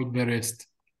the rest.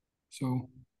 So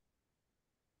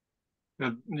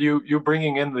you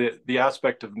bringing in the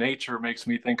aspect of nature makes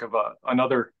me think of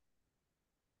another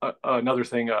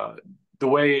thing. The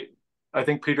way I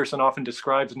think Peterson often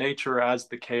describes nature as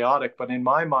the chaotic, but in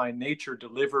my mind, nature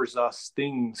delivers us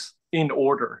things in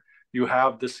order. You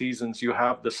have the seasons, you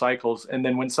have the cycles, and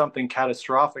then when something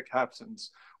catastrophic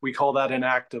happens, we call that an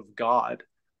act of God.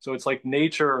 So it's like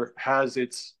nature has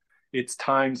its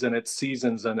times and its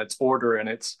seasons and its order and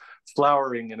its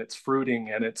flowering and its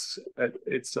fruiting and its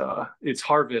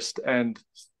harvest, and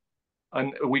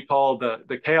we call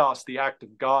the chaos the act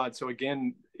of God. So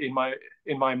again, in my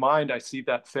mind, I see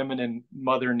that feminine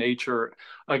mother nature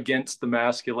against the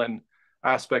masculine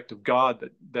aspect of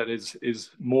God that is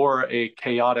more a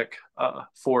chaotic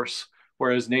force,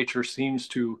 whereas nature seems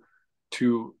to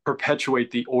perpetuate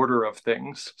the order of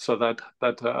things. So that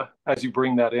as you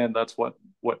bring that in, that's what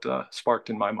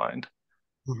sparked in my mind.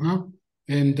 Uh-huh.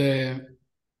 And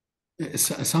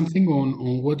something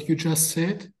on what you just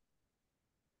said,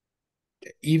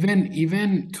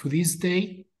 even to this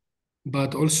day,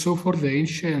 but also for the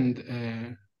ancient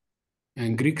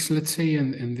Greeks, let's say,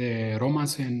 and the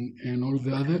Romans and all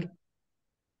the other,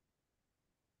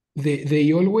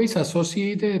 they always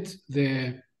associated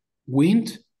the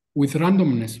wind with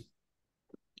randomness.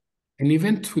 And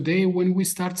even today, when we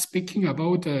start speaking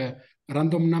about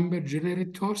random number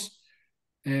generators,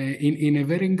 in a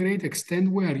very great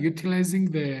extent, we are utilizing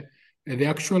the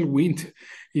actual wind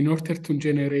in order to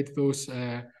generate those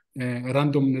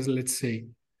randomness, let's say.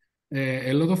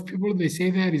 A lot of people, they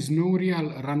say there is no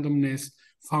real randomness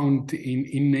found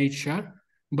in nature,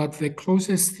 but the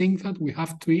closest thing that we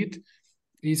have to it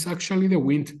is actually the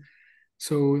wind.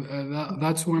 So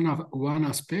that's one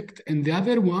aspect. And the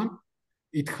other one,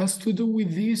 it has to do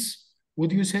with this,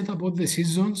 what you said about the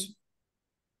seasons.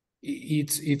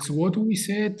 It's what we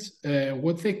said,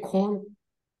 what they call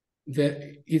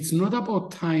it's not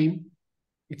about time,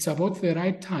 it's about the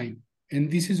right time. And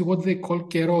this is what they call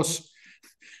keros.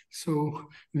 So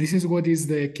this is what is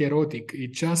the kerotic.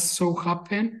 It just so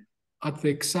happened at the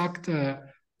exact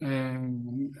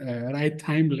right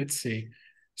time, let's say.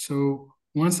 So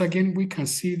once again, we can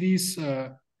see this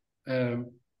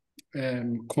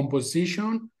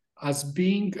composition as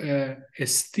being a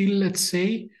still, let's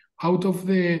say, out of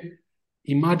the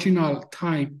imaginal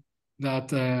time that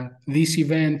this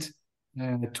event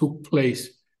took place.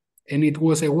 And it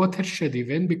was a watershed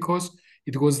event because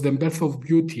it was the birth of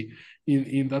beauty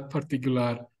in that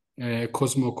particular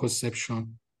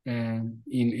cosmo-conception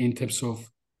in terms of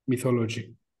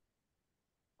mythology.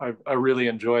 I really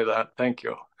enjoy that. Thank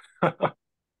you.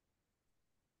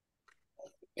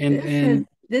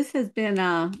 This has been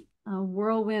a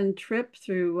whirlwind trip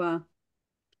through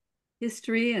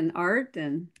history and art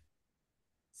and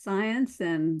science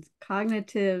and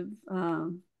cognitive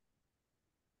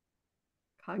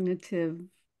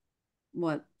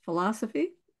philosophy,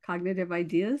 cognitive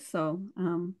ideas. So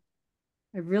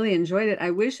I've really enjoyed it.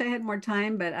 I wish I had more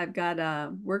time, but I've got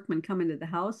a workman coming to the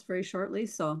house very shortly,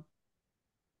 so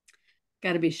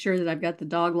got to be sure that I've got the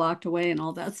dog locked away and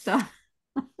all that stuff.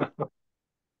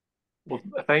 Well,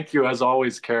 thank you as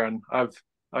always, Karen.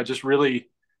 I just really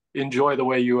enjoy the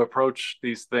way you approach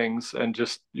these things and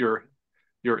just your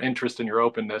interest and your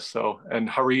openness. So, and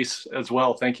Haris as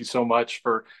well, thank you so much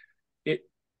for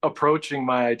approaching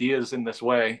my ideas in this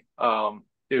way.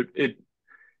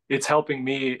 It's helping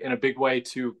me in a big way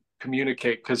to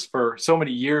communicate, because for so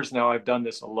many years now I've done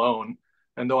this alone.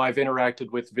 And though I've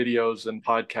interacted with videos and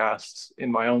podcasts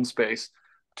in my own space,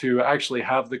 to actually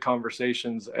have the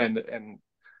conversations and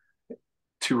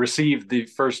to receive the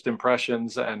first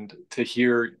impressions and to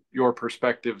hear your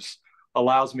perspectives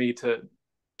allows me to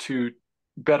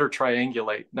better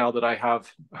triangulate now that I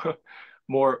have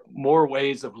more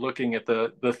ways of looking at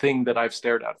the thing that I've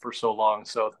stared at for so long.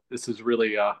 So this is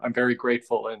really I'm very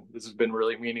grateful, and this has been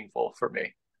really meaningful for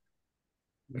me.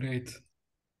 Great.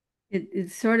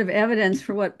 It's sort of evidence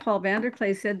for what Paul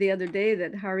Vanderklay said the other day,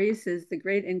 that Haris is the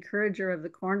great encourager of the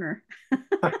corner.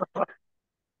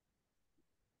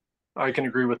 I can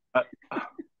agree with that.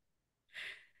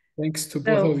 Thanks to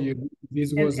both of you.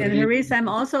 This was and really Haris, I'm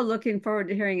also looking forward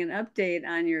to hearing an update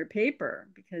on your paper,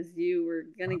 because you were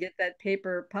going to get that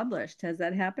paper published. Has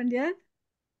that happened yet?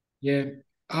 Yeah,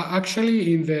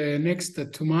 actually, in the next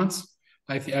 2 months,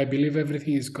 I believe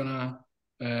everything is gonna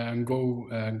go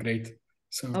great.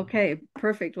 So okay,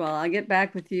 perfect. Well, I'll get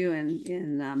back with you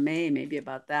in May, maybe,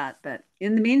 about that. But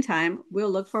in the meantime,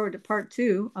 we'll look forward to part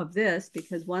 2 of this,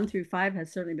 because 1 through 5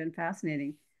 has certainly been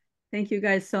fascinating. Thank you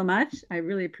guys so much. I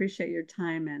really appreciate your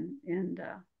time and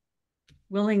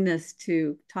willingness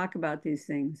to talk about these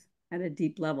things at a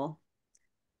deep level.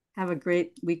 Have a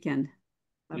great weekend.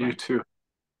 Bye-bye. You too.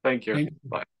 Thank you. thank you.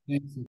 Bye. Thank you.